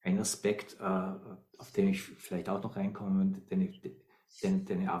 Ein Aspekt, auf den ich vielleicht auch noch reinkomme,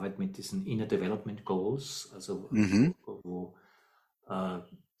 deine Arbeit mit diesen Inner Development Goals, also wo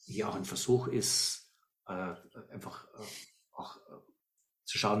hier auch ein Versuch ist, einfach auch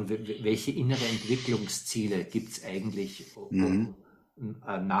zu schauen, welche innere Entwicklungsziele gibt es eigentlich, um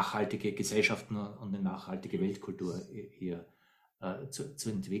nachhaltige Gesellschaften und eine nachhaltige Weltkultur hier zu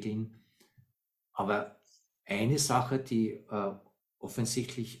entwickeln. Aber eine Sache, die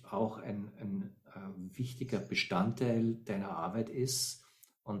offensichtlich auch ein wichtiger Bestandteil deiner Arbeit ist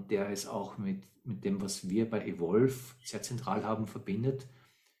und der es auch mit dem, was wir bei Evolve sehr zentral haben, verbindet,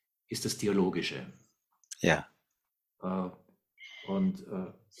 ist das Dialogische. Ja. Und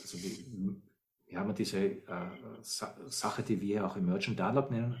also wir haben diese Sache, die wir auch Emergent Dialog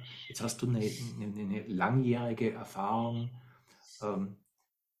nennen. Jetzt hast du eine langjährige Erfahrung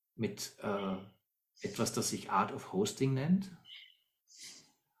mit etwas, das sich Art of Hosting nennt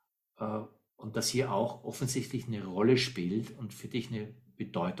und das hier auch offensichtlich eine Rolle spielt und für dich eine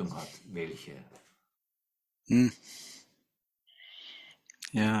Bedeutung hat. Welche?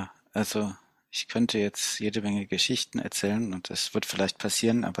 Ja, also ich könnte jetzt jede Menge Geschichten erzählen und das wird vielleicht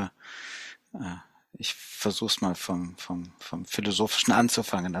passieren, aber ich versuche es mal vom Philosophischen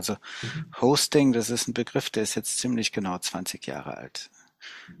anzufangen. Also Hosting, das ist ein Begriff, der ist jetzt ziemlich genau 20 Jahre alt.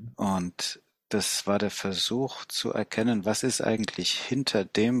 Und das war der Versuch zu erkennen, was ist eigentlich hinter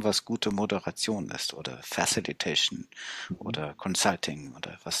dem, was gute Moderation ist oder Facilitation oder Consulting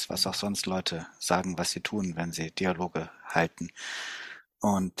oder was auch sonst Leute sagen, was sie tun, wenn sie Dialoge halten.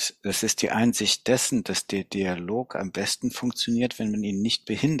 Und es ist die Einsicht dessen, dass der Dialog am besten funktioniert, wenn man ihn nicht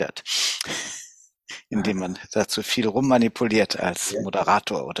behindert, indem man dazu viel rummanipuliert als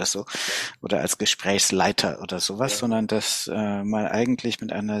Moderator oder so oder als Gesprächsleiter oder sowas, sondern dass man eigentlich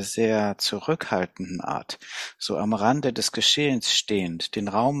mit einer sehr zurückhaltenden Art, so am Rande des Geschehens stehend, den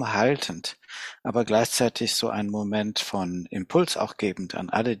Raum haltend, aber gleichzeitig so einen Moment von Impuls auch gebend an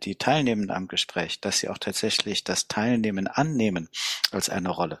alle, die teilnehmen am Gespräch, dass sie auch tatsächlich das Teilnehmen annehmen als eine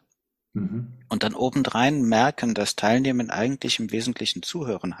Rolle. Und dann obendrein merken, dass Teilnehmen eigentlich im Wesentlichen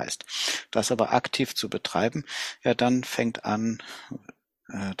Zuhören heißt. Das aber aktiv zu betreiben, ja, dann fängt an,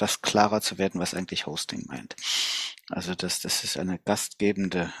 das klarer zu werden, was eigentlich Hosting meint. Also dass es eine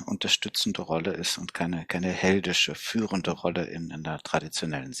gastgebende, unterstützende Rolle ist und keine heldische, führende Rolle in der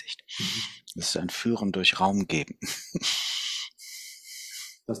traditionellen Sicht. Es ist ein Führen durch Raum geben.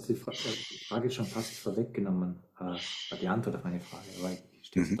 Du hast die Frage schon fast vorweggenommen, die Antwort auf meine Frage, aber ich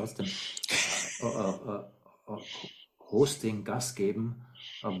stelle sie trotzdem. Hosting, Gas geben,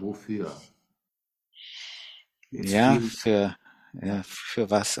 wofür? Für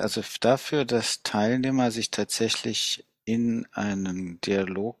was? Also dafür, dass Teilnehmer sich tatsächlich in einen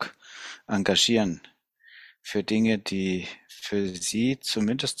Dialog engagieren. Für Dinge, die für sie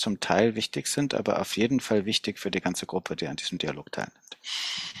zumindest zum Teil wichtig sind, aber auf jeden Fall wichtig für die ganze Gruppe, die an diesem Dialog teilnimmt.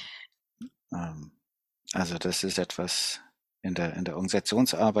 Also das ist etwas, in der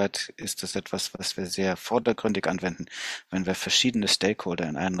Organisationsarbeit ist das etwas, was wir sehr vordergründig anwenden, wenn wir verschiedene Stakeholder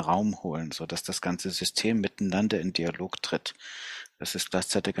in einen Raum holen, so dass das ganze System miteinander in Dialog tritt. Das ist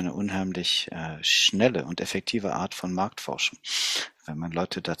gleichzeitig eine unheimlich schnelle und effektive Art von Marktforschung, wenn man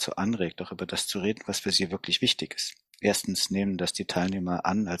Leute dazu anregt, auch über das zu reden, was für sie wirklich wichtig ist. Erstens nehmen das die Teilnehmer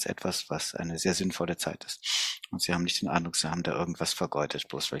an als etwas, was eine sehr sinnvolle Zeit ist. Und sie haben nicht den Eindruck, sie haben da irgendwas vergeudet,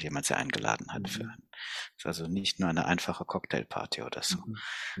 bloß weil jemand sie eingeladen hat. Es ist also nicht nur eine einfache Cocktailparty oder so.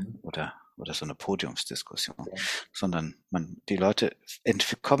 Oder so eine Podiumsdiskussion, sondern die Leute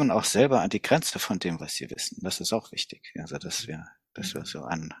kommen auch selber an die Grenze von dem, was sie wissen. Das ist auch wichtig. Also, dass wir so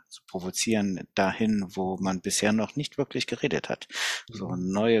provozieren dahin, wo man bisher noch nicht wirklich geredet hat. So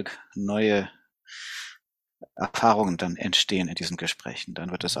neue Erfahrungen dann entstehen in diesen Gesprächen. Dann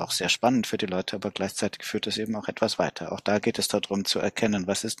wird es auch sehr spannend für die Leute, aber gleichzeitig führt es eben auch etwas weiter. Auch da geht es darum zu erkennen,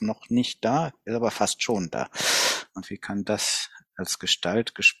 was ist noch nicht da, ist aber fast schon da. Und wie kann das als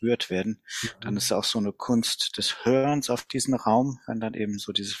Gestalt gespürt werden? Dann ist auch so eine Kunst des Hörens auf diesen Raum, wenn dann eben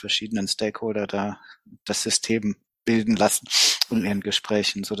so diese verschiedenen Stakeholder da das System bilden lassen in ihren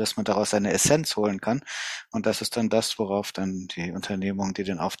Gesprächen, so dass man daraus eine Essenz holen kann. Und das ist dann das, worauf dann die Unternehmung, die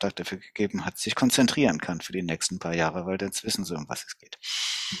den Auftrag dafür gegeben hat, sich konzentrieren kann für die nächsten paar Jahre, weil jetzt wissen sie, um was es geht.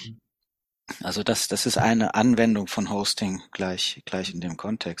 Mhm. Also das ist eine Anwendung von Hosting gleich in dem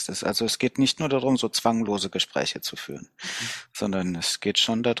Kontext. Also es geht nicht nur darum, so zwanglose Gespräche zu führen, Mhm. sondern es geht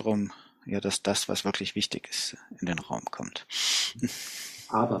schon darum, ja, dass das, was wirklich wichtig ist, in den Raum kommt.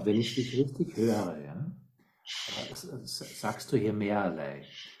 Aber wenn ich dich richtig höre, ja, sagst du hier mehrerlei.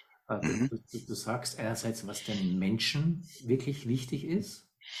 Mhm. Du sagst einerseits, was den Menschen wirklich wichtig ist,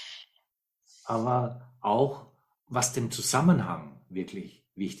 aber auch, was dem Zusammenhang wirklich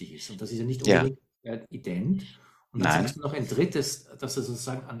wichtig ist. Und das ist ja nicht Ja, unbedingt ident. Und dann nein, sagst du noch ein drittes, dass er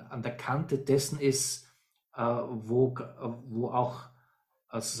sozusagen an der Kante dessen ist, wo auch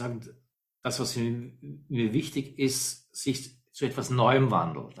sozusagen das, was mir wichtig ist, sich zu etwas Neuem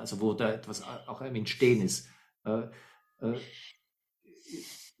wandelt. Also wo da etwas auch im Entstehen ist. Äh, äh,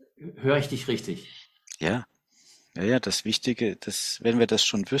 Höre ich dich richtig? ja. Ja, das Wichtige, wenn wir das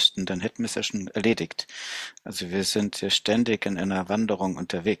schon wüssten, dann hätten wir es ja schon erledigt. Also wir sind ja ständig in einer Wanderung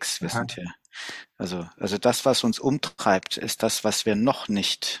unterwegs. Wir sind Aha. ja, also das, was uns umtreibt, ist das, was wir noch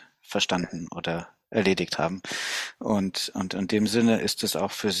nicht verstanden oder erledigt haben. Und in dem Sinne ist es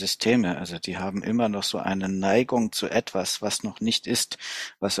auch für Systeme. Also die haben immer noch so eine Neigung zu etwas, was noch nicht ist,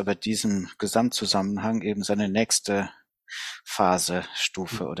 was aber diesem Gesamtzusammenhang eben seine nächste Phase,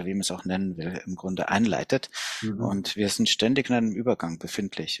 Stufe oder wie man es auch nennen will, im Grunde einleitet. Mhm. Und wir sind ständig in einem Übergang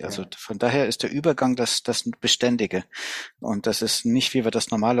befindlich. Also Ja. von daher ist der Übergang das Beständige. Und das ist nicht, wie wir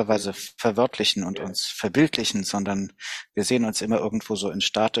das normalerweise verwörtlichen und Ja. uns verbildlichen, sondern wir sehen uns immer irgendwo so in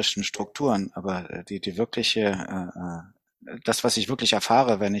statischen Strukturen. Aber die wirkliche das, was ich wirklich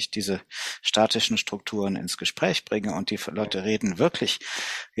erfahre, wenn ich diese statischen Strukturen ins Gespräch bringe und die Leute reden wirklich,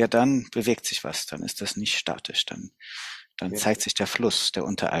 ja, dann bewegt sich was, dann ist das nicht statisch, dann Ja. zeigt sich der Fluss, der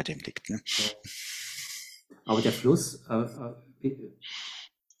unter all dem liegt. Ne? Ja. Aber der Fluss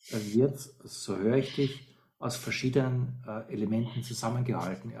wird, so höre ich dich, aus verschiedenen Elementen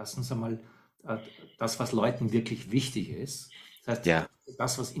zusammengehalten. Erstens einmal äh, das, was Leuten wirklich wichtig ist. Das heißt, Ja,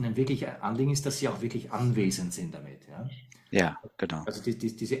 das, was ihnen wirklich ein Anliegen ist, dass sie auch wirklich anwesend sind damit. Ja? ja, genau. Also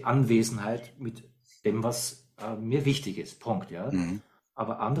diese Anwesenheit mit dem, was mir wichtig ist. Punkt. Ja? Mhm.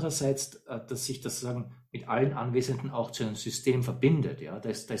 Aber andererseits, dass sich das sozusagen mit allen Anwesenden auch zu einem System verbindet. Ja? Da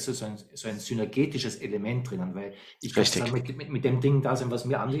ist so ein synergetisches Element drinnen, weil ich kann Richtig. sozusagen mit dem Ding da sein, was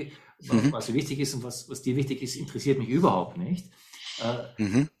mir Mhm. was wichtig ist und was dir wichtig ist, interessiert mich überhaupt nicht. Äh,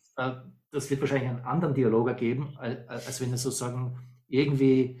 Mhm. Das wird wahrscheinlich einen anderen Dialog ergeben, als wenn es sozusagen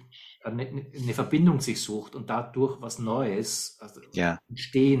irgendwie eine Verbindung sich sucht und dadurch was Neues Ja.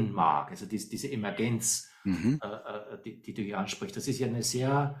 entstehen mag. Also diese Emergenz, Mhm. die du hier ansprichst, das ist ja eine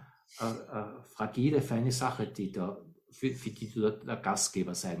sehr fragile, feine Sache, für die du der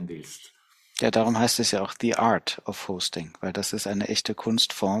Gastgeber sein willst. Ja, darum heißt es ja auch The Art of Hosting, weil das ist eine echte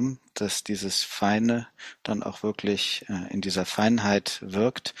Kunstform, dass dieses Feine dann auch wirklich in dieser Feinheit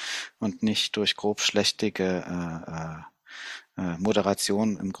wirkt und nicht durch grobschlächtige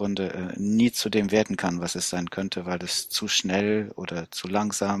Moderation im Grunde nie zu dem werden kann, was es sein könnte, weil es zu schnell oder zu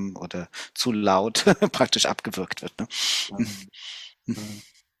langsam oder zu laut praktisch abgewürgt wird. Ne? Ähm,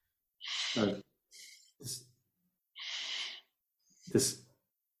 äh, das, das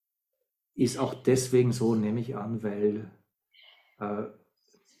ist auch deswegen so, nehme ich an, äh,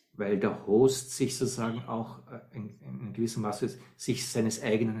 weil der Host sich sozusagen auch in gewissem Maße sich seines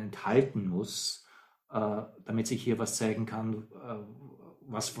eigenen enthalten muss, damit sich hier was zeigen kann,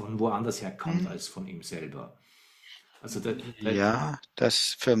 was von woanders herkommt als von ihm selber. Also Ja,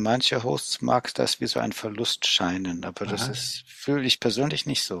 das für manche Hosts mag das wie so ein Verlust scheinen, aber das aha, ist, fühle ich persönlich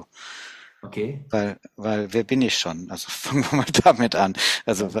nicht so. okay, Weil wer bin ich schon? Also fangen wir mal damit an.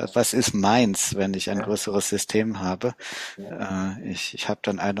 Also ja, was ist meins, wenn ich ein ja, größeres System habe? ja, Ich habe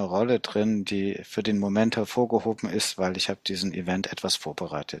dann eine Rolle drin, die für den Moment hervorgehoben ist, weil ich habe diesen Event etwas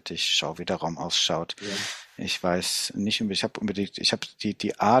vorbereitet. Ich schaue, wie der Raum ausschaut. ja, Ich weiß nicht, ich habe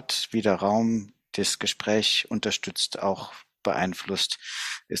die Art, wie der Raum das Gespräch unterstützt, auch beeinflusst.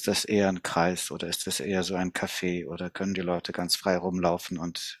 Ist das eher ein Kreis oder ist das eher so ein Café oder können die Leute ganz frei rumlaufen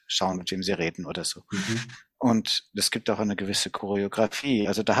und schauen, mit wem sie reden oder so? mhm, Und es gibt auch eine gewisse Choreografie.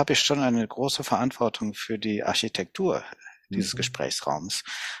 Also da habe ich schon eine große Verantwortung für die Architektur dieses mhm, Gesprächsraums.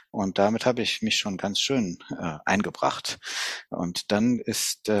 Und damit habe ich mich schon ganz schön eingebracht. Und dann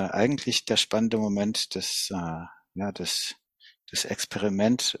ist eigentlich der spannende Moment des das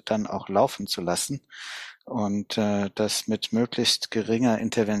Experiment dann auch laufen zu lassen und das mit möglichst geringer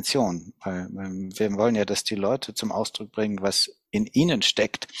Intervention, weil wir wollen ja, dass die Leute zum Ausdruck bringen, was in ihnen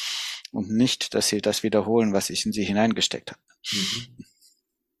steckt und nicht, dass sie das wiederholen, was ich in sie hineingesteckt habe. Mhm.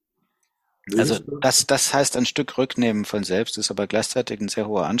 Also Würdest du, das heißt ein Stück Rücknehmen von Selbst, ist aber gleichzeitig ein sehr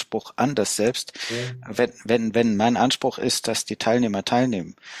hoher Anspruch an das Selbst. ja, Wenn mein Anspruch ist, dass die Teilnehmer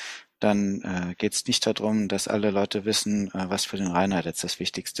teilnehmen, dann geht es nicht darum, dass alle Leute wissen, was für den Reinhard jetzt das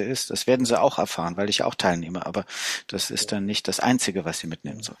Wichtigste ist. Das werden sie auch erfahren, weil ich auch teilnehme, aber das ist dann nicht das Einzige, was sie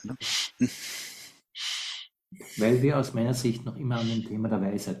mitnehmen sollen. Ne? weil wir aus meiner Sicht noch immer an dem Thema der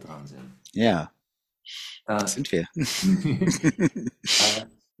Weisheit dran sind. Ja, das Äh, sind wir.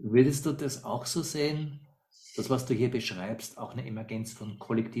 würdest du das auch so sehen, dass was du hier beschreibst, auch eine Emergenz von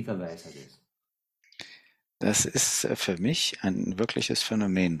kollektiver Weisheit ist? Das ist für mich ein wirkliches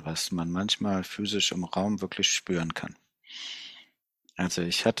Phänomen, was man manchmal physisch im Raum wirklich spüren kann. Also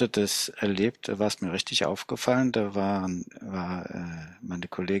ich hatte das erlebt, da war es mir richtig aufgefallen. Da war meine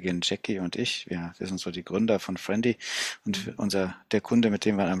Kollegin Jackie und ich, wir sind so die Gründer von Friendy, und der Kunde, mit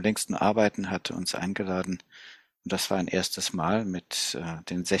dem wir am längsten arbeiten, hatte uns eingeladen. Und das war ein erstes Mal mit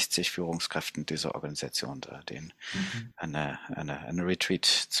den 60 Führungskräften dieser Organisation, denen Mhm. eine Retreat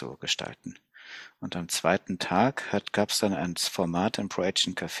zu gestalten. Und am zweiten Tag gab es dann ein Format im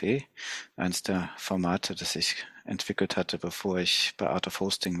ProAction Café, eines der Formate, das ich entwickelt hatte, bevor ich bei Art of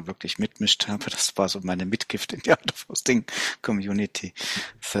Hosting wirklich mitmischt habe. Das war so meine Mitgift in die Art of Hosting Community.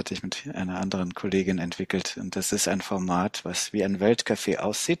 Das hatte ich mit einer anderen Kollegin entwickelt. Und das ist ein Format, was wie ein Weltcafé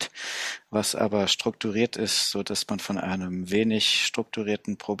aussieht, was aber strukturiert ist, so dass man von einem wenig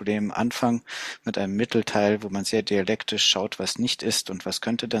strukturierten Problem anfangen mit einem Mittelteil, wo man sehr dialektisch schaut, was nicht ist und was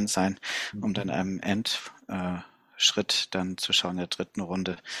könnte denn sein, um dann einem Endschritt dann zu schauen in der dritten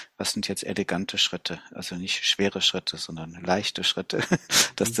Runde, was sind jetzt elegante Schritte, also nicht schwere Schritte, sondern leichte Schritte,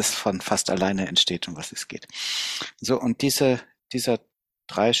 dass das von fast alleine entsteht, um was es geht. So, und dieser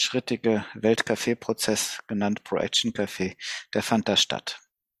dreischrittige Weltcafé-Prozess, genannt ProAction Café, der fand da statt.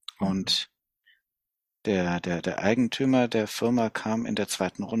 Und der Eigentümer der Firma kam in der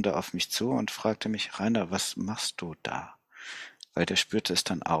zweiten Runde auf mich zu und fragte mich, Rainer, was machst du da? Weil der spürte es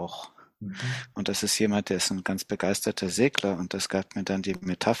dann auch. Mhm. Und das ist jemand, der ist ein ganz begeisterter Segler, und das gab mir dann die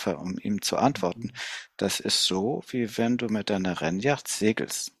Metapher, um ihm zu antworten. Das ist so, wie wenn du mit deiner Rennjacht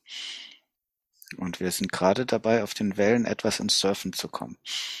segelst. Und wir sind gerade dabei, auf den Wellen etwas ins Surfen zu kommen.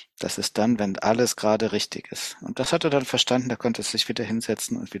 Das ist dann, wenn alles gerade richtig ist. Und das hat er dann verstanden, da konnte er sich wieder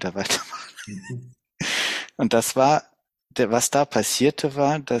hinsetzen und wieder weitermachen. Mhm. Und das war, was da passierte,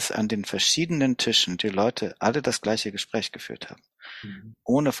 war, dass an den verschiedenen Tischen die Leute alle das gleiche Gespräch geführt haben, Mhm.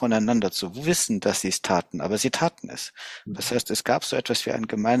 ohne voneinander zu wissen, dass sie es taten, aber sie taten es. Das heißt, es gab so etwas wie einen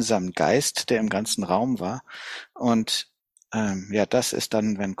gemeinsamen Geist, der im ganzen Raum war. Und ja, das ist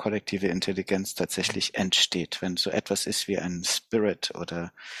dann, wenn kollektive Intelligenz tatsächlich entsteht, wenn so etwas ist wie ein Spirit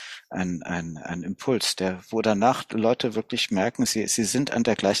oder ein Impuls, wo danach Leute wirklich merken, sie sind an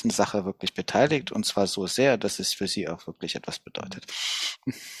der gleichen Sache wirklich beteiligt, und zwar so sehr, dass es für sie auch wirklich etwas bedeutet.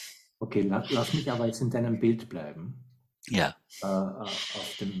 Okay, lass mich aber jetzt in deinem Bild bleiben. Ja.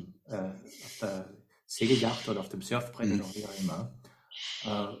 Auf der Segelyacht oder auf dem Surfbrett Mhm. oder wie auch immer.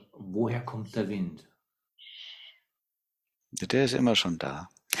 Woher kommt der Wind? Der ist immer schon da.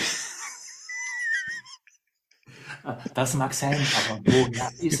 Das mag sein, aber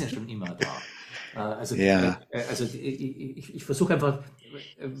woher ist er schon immer da? Ja, Ich versuche einfach,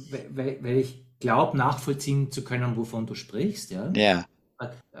 weil ich glaube, nachvollziehen zu können, wovon du sprichst, ja. ja,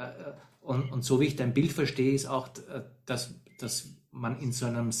 Und so wie ich dein Bild verstehe, ist auch, dass man in so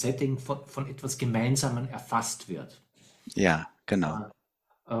einem Setting von etwas Gemeinsamen erfasst wird. ja, genau.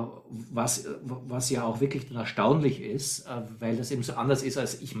 Was ja auch wirklich dann erstaunlich ist, weil das eben so anders ist,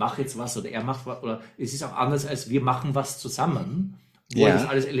 als ich mache jetzt was oder er macht was, oder es ist auch anders, als wir machen was zusammen, wo das Ja,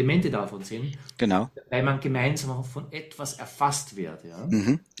 alles Elemente davon sind, genau. weil man gemeinsam von etwas erfasst wird. Ja?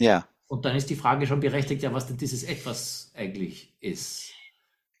 Mhm. Ja, Und dann ist die Frage schon berechtigt, ja, was denn dieses Etwas eigentlich ist.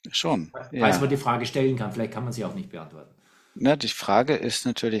 schon. Falls Ja. man die Frage stellen kann, vielleicht kann man sie auch nicht beantworten. Na, die Frage ist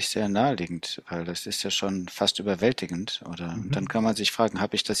natürlich sehr naheliegend, weil das ist ja schon fast überwältigend. Oder und dann Mhm. kann man sich fragen,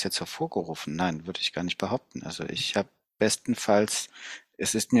 habe ich das jetzt hervorgerufen? Nein, würde ich gar nicht behaupten. Also ich habe bestenfalls,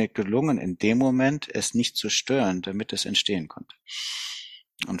 es ist mir gelungen, in dem Moment es nicht zu stören, damit es entstehen konnte.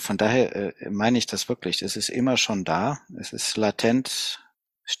 Und von daher meine ich das wirklich. Es ist immer schon da. Es ist latent,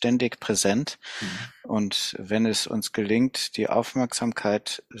 ständig präsent. Mhm. Und wenn es uns gelingt, die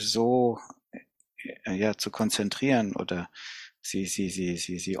Aufmerksamkeit so ja zu konzentrieren oder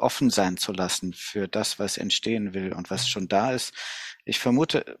sie offen sein zu lassen für das, was entstehen will und was schon da ist. Ich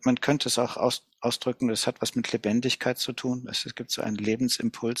vermute, man könnte es auch ausdrücken, es hat was mit Lebendigkeit zu tun. Es gibt so einen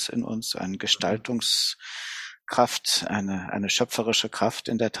Lebensimpuls in uns, eine Gestaltungskraft, eine schöpferische Kraft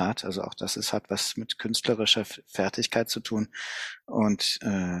in der Tat. Also auch das hat was mit künstlerischer Fertigkeit zu tun. Und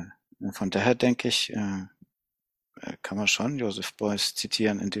von daher denke ich, kann man schon Joseph Beuys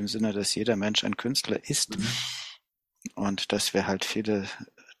zitieren, in dem Sinne, dass jeder Mensch ein Künstler ist und dass wir halt viele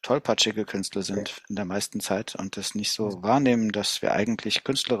tollpatschige Künstler sind in der meisten Zeit und das nicht so wahrnehmen, dass wir eigentlich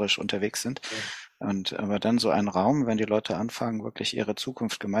künstlerisch unterwegs sind. Und aber dann so ein Raum, wenn die Leute anfangen, wirklich ihre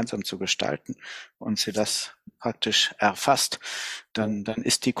Zukunft gemeinsam zu gestalten und sie das praktisch erfasst, dann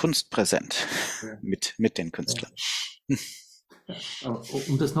ist die Kunst präsent mit den Künstlern.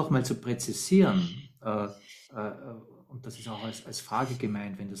 Um das nochmal zu präzisieren, und das ist auch als Frage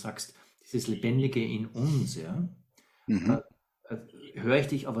gemeint, wenn du sagst, dieses Lebendige in uns, ja, höre ich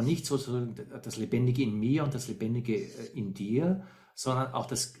dich aber nicht sozusagen das Lebendige in mir und das Lebendige in dir, sondern auch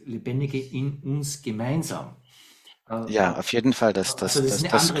das Lebendige in uns gemeinsam. Ja, auf jeden Fall das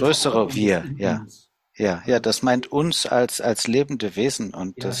größere Wir, ja. Uns. Ja, das meint uns als lebende Wesen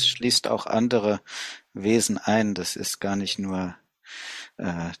und das schließt auch andere Wesen ein. Das ist gar nicht nur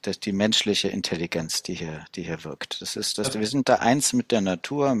die menschliche Intelligenz, die hier wirkt. Wir sind da eins mit der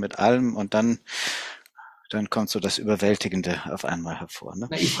Natur, mit allem und dann kommt so das Überwältigende auf einmal hervor. Ne?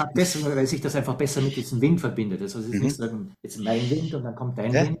 Na, ich frage deswegen, weil sich das einfach besser mit diesem Wind verbindet. Also es ist nicht sagen, jetzt mein Wind und dann kommt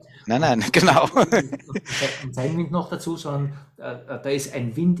dein Wind. Nein, genau. Und sein Wind noch dazu, sondern da ist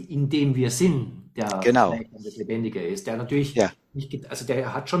ein Wind, in dem wir sind, der das Lebendige ist, der natürlich nicht, also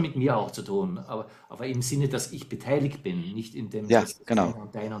der hat schon mit mir auch zu tun, aber im Sinne, dass ich beteiligt bin, nicht in dem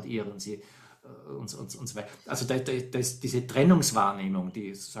deiner und ihre und sie und so weiter. Also da ist diese Trennungswahrnehmung,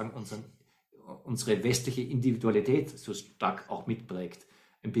 die sozusagen unsere westliche Individualität so stark auch mitprägt,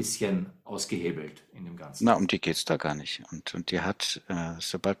 ein bisschen ausgehebelt in dem Ganzen. Na, um die geht's da gar nicht. Und die hat,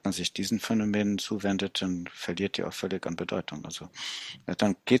 sobald man sich diesen Phänomenen zuwendet, dann verliert die auch völlig an Bedeutung. Also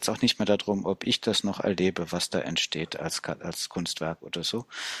dann geht's auch nicht mehr darum, ob ich das noch erlebe, was da entsteht als Kunstwerk oder so,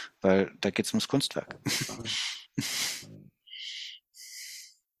 weil da geht's ums Kunstwerk.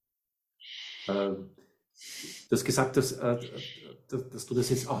 Du hast gesagt, dass du das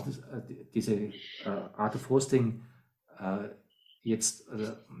jetzt auch, diese Art of Hosting jetzt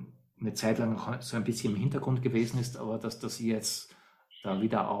eine Zeit lang so ein bisschen im Hintergrund gewesen ist, aber dass Sie jetzt da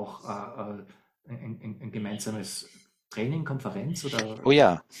wieder auch ein gemeinsames Training, Konferenz oder? Oh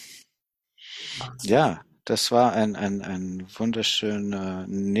ja. Ja, das war ein wunderschöner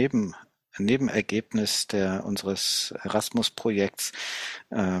Nebenergebnis unseres Erasmus-Projekts,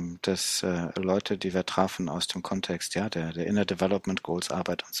 dass Leute, die wir trafen aus dem Kontext, der Inner Development Goals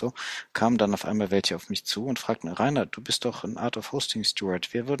Arbeit und so, kamen dann auf einmal welche auf mich zu und fragten, Rainer, du bist doch ein Art of Hosting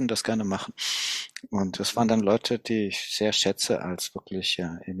Steward, wir würden das gerne machen. Und das waren dann Leute, die ich sehr schätze als wirklich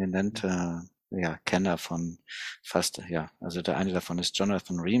eminente Kenner von fast, also der eine davon ist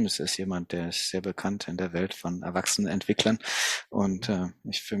Jonathan Reams, ist jemand, der ist sehr bekannt in der Welt von Erwachsenenentwicklern und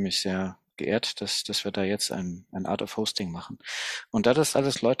ich fühle mich sehr geehrt, dass wir da jetzt ein Art of Hosting machen. Und da das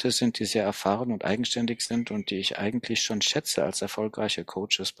alles Leute sind, die sehr erfahren und eigenständig sind und die ich eigentlich schon schätze als erfolgreiche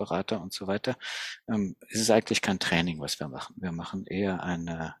Coaches, Berater und so weiter, ist es eigentlich kein Training, was wir machen. Wir machen eher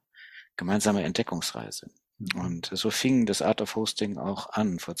eine gemeinsame Entdeckungsreise. Und so fing das Art of Hosting auch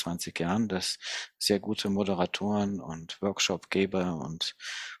an vor 20 Jahren, dass sehr gute Moderatoren und Workshopgeber und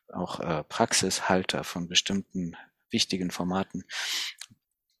auch Praxishalter von bestimmten wichtigen Formaten,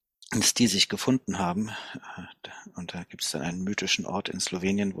 dass die sich gefunden haben. Und da gibt es dann einen mythischen Ort in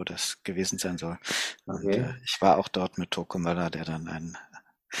Slowenien, wo das gewesen sein soll. Okay. Und ich war auch dort mit Toko Möller, der dann einen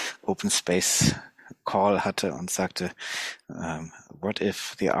Open Space Call hatte und sagte, what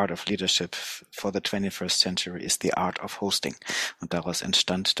if the art of leadership for the 21st century is the art of hosting? Und daraus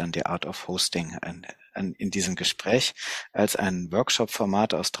entstand dann die Art of Hosting in diesem Gespräch als ein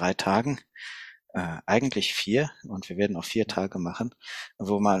Workshop-Format aus 3 Tagen, eigentlich 4, und wir werden auch 4 Tage machen,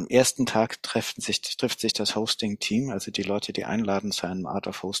 wo man am ersten Tag trifft sich das Hosting-Team, also die Leute, die einladen zu einem Art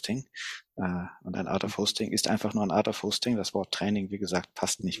of Hosting. Und ein Art of Hosting ist einfach nur ein Art of Hosting. Das Wort Training, wie gesagt,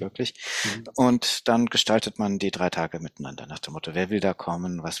 passt nicht wirklich. Und dann gestaltet man die 3 Tage miteinander nach dem Motto, wer will da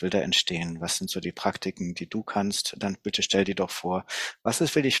kommen, was will da entstehen, was sind so die Praktiken, die du kannst, dann bitte stell die doch vor.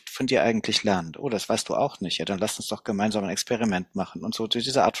 Will ich von dir eigentlich lernen? Oh, das weißt du auch nicht. Ja, dann lass uns doch gemeinsam ein Experiment machen. Und so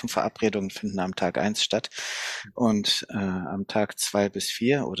diese Art von Verabredungen finden am Tag 1 statt. Und am Tag 2 bis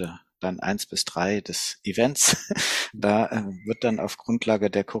 4 oder dann 1 bis 3 des Events. Da wird dann auf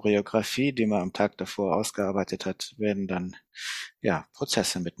Grundlage der Choreografie, die man am Tag davor ausgearbeitet hat, werden dann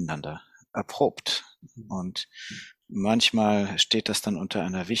Prozesse miteinander erprobt. Und Manchmal steht das dann unter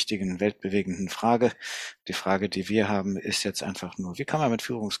einer wichtigen, weltbewegenden Frage. Die Frage, die wir haben, ist jetzt einfach nur, wie kann man mit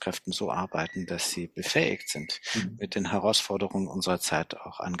Führungskräften so arbeiten, dass sie befähigt sind, Mhm. mit den Herausforderungen unserer Zeit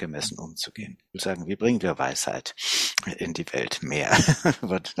auch angemessen umzugehen? Ich will sagen, wie bringen wir Weisheit in die Welt mehr?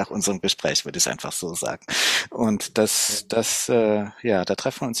 Nach unserem Gespräch würde ich es einfach so sagen. Und ja, da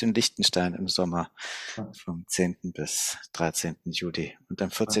treffen wir uns in Liechtenstein im Sommer vom 10. bis 13. Juli. Und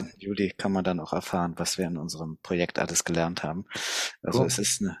am 14. Juli kann man dann auch erfahren, was wir in unserem Projekt alles gelernt haben. Also es Cool.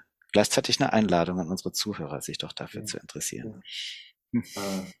 ist gleichzeitig eine Einladung an unsere Zuhörer, sich doch dafür Ja, zu interessieren.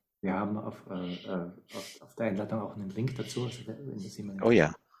 ja. Wir haben auf der Einladung auch einen Link dazu, also wenn das jemand Oh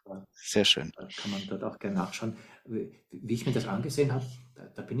ja, interessiert, sehr schön. kann man dort auch gerne nachschauen. Wie ich mir das angesehen habe,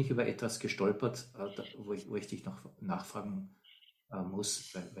 da bin ich über etwas gestolpert, wo ich dich noch nachfragen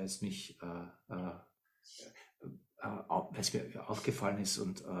muss, weil es mich weil es mir aufgefallen ist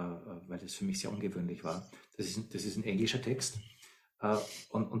und weil es für mich sehr ungewöhnlich war. Das ist ein englischer Text.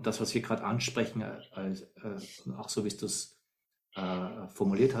 Und das, was wir gerade ansprechen, auch so wie du es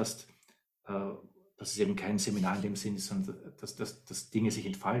formuliert hast, dass es eben kein Seminar in dem Sinn ist, sondern dass Dinge sich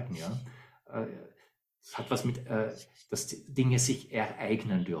entfalten. Ja? Äh, Es hat was mit, dass die Dinge sich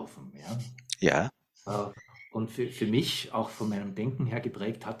ereignen dürfen. Ja? Ja. Und für mich, auch von meinem Denken her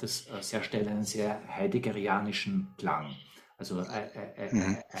geprägt, hat es sehr schnell einen sehr heideggerianischen Klang, also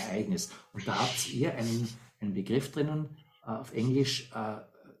Mhm. Ereignis. Und da habt ihr einen Begriff drinnen auf Englisch,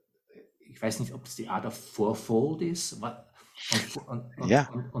 ich weiß nicht, ob es die Art of Fourfold ist, Ja.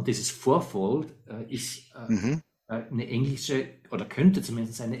 und dieses Fourfold ist Mhm. eine englische, oder könnte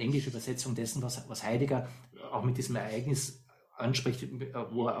zumindest eine englische Übersetzung dessen, was Heidegger auch mit diesem Ereignis anspricht,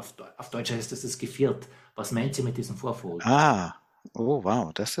 wo er auf Deutsch heißt das Geviert. Was meint sie mit diesem Fourfold? Ah, oh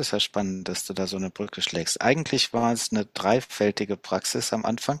wow, das ist ja spannend, dass du da so eine Brücke schlägst. Eigentlich war es eine dreifältige Praxis am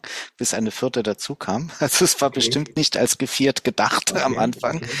Anfang, bis eine vierte dazu kam. Also es war Okay, bestimmt nicht als geviert gedacht am okay,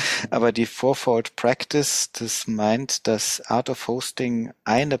 Anfang, okay. aber die Fourfold Practice, das meint, dass Art of Hosting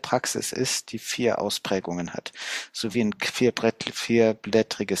eine Praxis ist, die vier Ausprägungen hat, so wie ein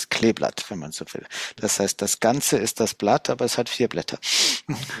vierblättriges Kleeblatt, wenn man so will. Das heißt, das Ganze ist das Blatt, aber es hat vier Blätter.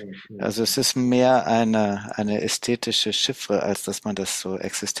 Okay, okay. Also es ist mehr eine ästhetische Chiffre, als dass man das so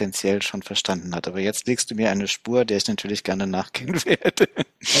existenziell schon verstanden hat. Aber jetzt legst du mir eine Spur, der ich natürlich gerne nachgehen werde.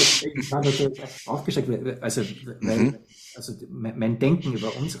 Ich war nur so aufgeschreckt, Mhm, also mein Denken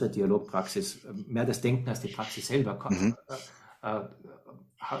über unsere Dialogpraxis, mehr das Denken als die Praxis selber, mhm.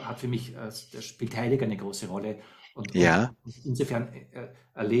 hat für mich, da spielt Heidegger eine große Rolle. Ja, Und insofern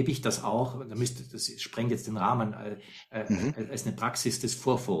erlebe ich das auch, das sprengt jetzt den Rahmen, mhm. als eine Praxis des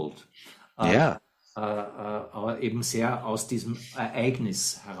Vorfold. Äh, Ja, aber eben sehr aus diesem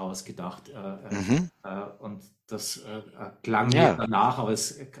Ereignis heraus gedacht. mhm. Und das klang mir Ja, danach, aber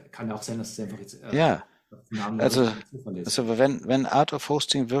es kann auch sein, dass es einfach jetzt ja. auf den Namen nur Also, ein Zufall ist. also wenn Art of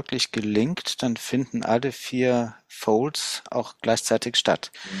Hosting wirklich gelingt, dann finden alle vier Folds auch gleichzeitig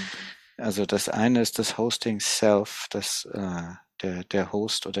statt. Ja. Also das eine ist das Hosting Self, der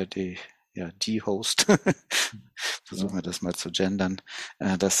Host oder die Host, versuchen Ja. wir das mal zu gendern,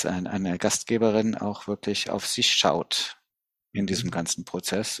 dass eine Gastgeberin auch wirklich auf sich schaut in diesem Mhm. ganzen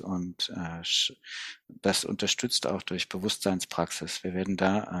Prozess und das unterstützt auch durch Bewusstseinspraxis. Wir werden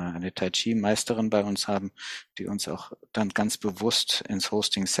da eine Tai Chi Meisterin bei uns haben, die uns auch dann ganz bewusst ins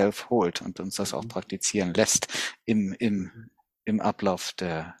Hosting Self holt und uns das auch Mhm. praktizieren lässt im, im, Mhm. im Ablauf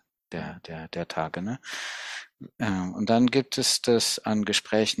Ja. der Tage. Ne? Und dann gibt es das an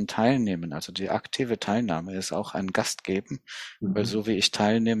Gesprächen teilnehmen. Also die aktive Teilnahme ist auch ein Gastgeben, weil Mhm. so wie ich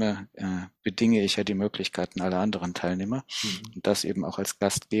teilnehme, bedinge ich ja die Möglichkeiten aller anderen Teilnehmer. Mhm. Und das eben auch als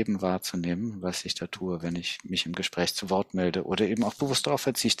Gastgeben wahrzunehmen, was ich da tue, wenn ich mich im Gespräch zu Wort melde oder eben auch bewusst darauf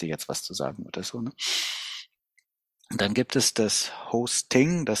verzichte, jetzt was zu sagen oder so. Ne? Und dann gibt es das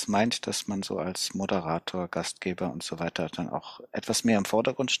Hosting, das meint, dass man so als Moderator, Gastgeber und so weiter dann auch etwas mehr im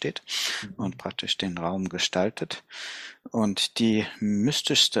Vordergrund steht und Mhm. praktisch den Raum gestaltet. Und die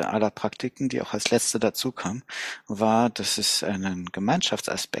mystischste aller Praktiken, die auch als letzte dazu kam, war, dass es einen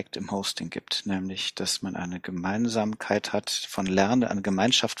Gemeinschaftsaspekt im Hosting gibt, nämlich, dass man eine Gemeinsamkeit hat von Lernen, eine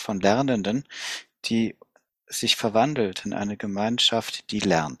Gemeinschaft von Lernenden, die sich verwandelt in eine Gemeinschaft, die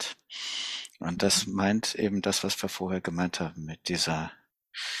lernt. Und das Mhm. meint eben das, was wir vorher gemeint haben mit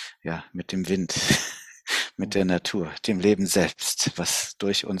mit dem Wind, mit der Natur, dem Leben selbst, was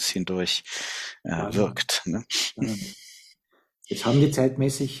durch uns hindurch Spannend. wirkt. Ne? Spannend. Jetzt haben wir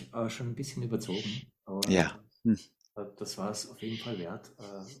zeitmäßig schon ein bisschen überzogen, Ja. aber Hm. das war es auf jeden Fall wert,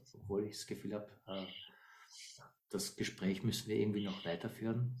 obwohl ich das Gefühl habe, das Gespräch müssen wir irgendwie noch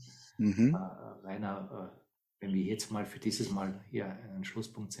weiterführen. Mhm. Rainer, wenn wir jetzt mal für dieses Mal hier einen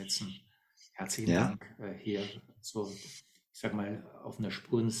Schlusspunkt setzen, Herzlichen Ja. Dank, hier so, ich sag mal, auf einer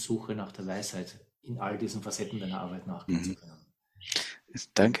Spurensuche nach der Weisheit in all diesen Facetten deiner Arbeit nachgehen Mhm. zu können.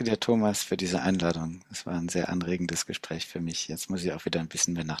 Danke dir, Thomas, für diese Einladung. Es war ein sehr anregendes Gespräch für mich. Jetzt muss ich auch wieder ein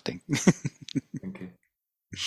bisschen mehr nachdenken. Danke.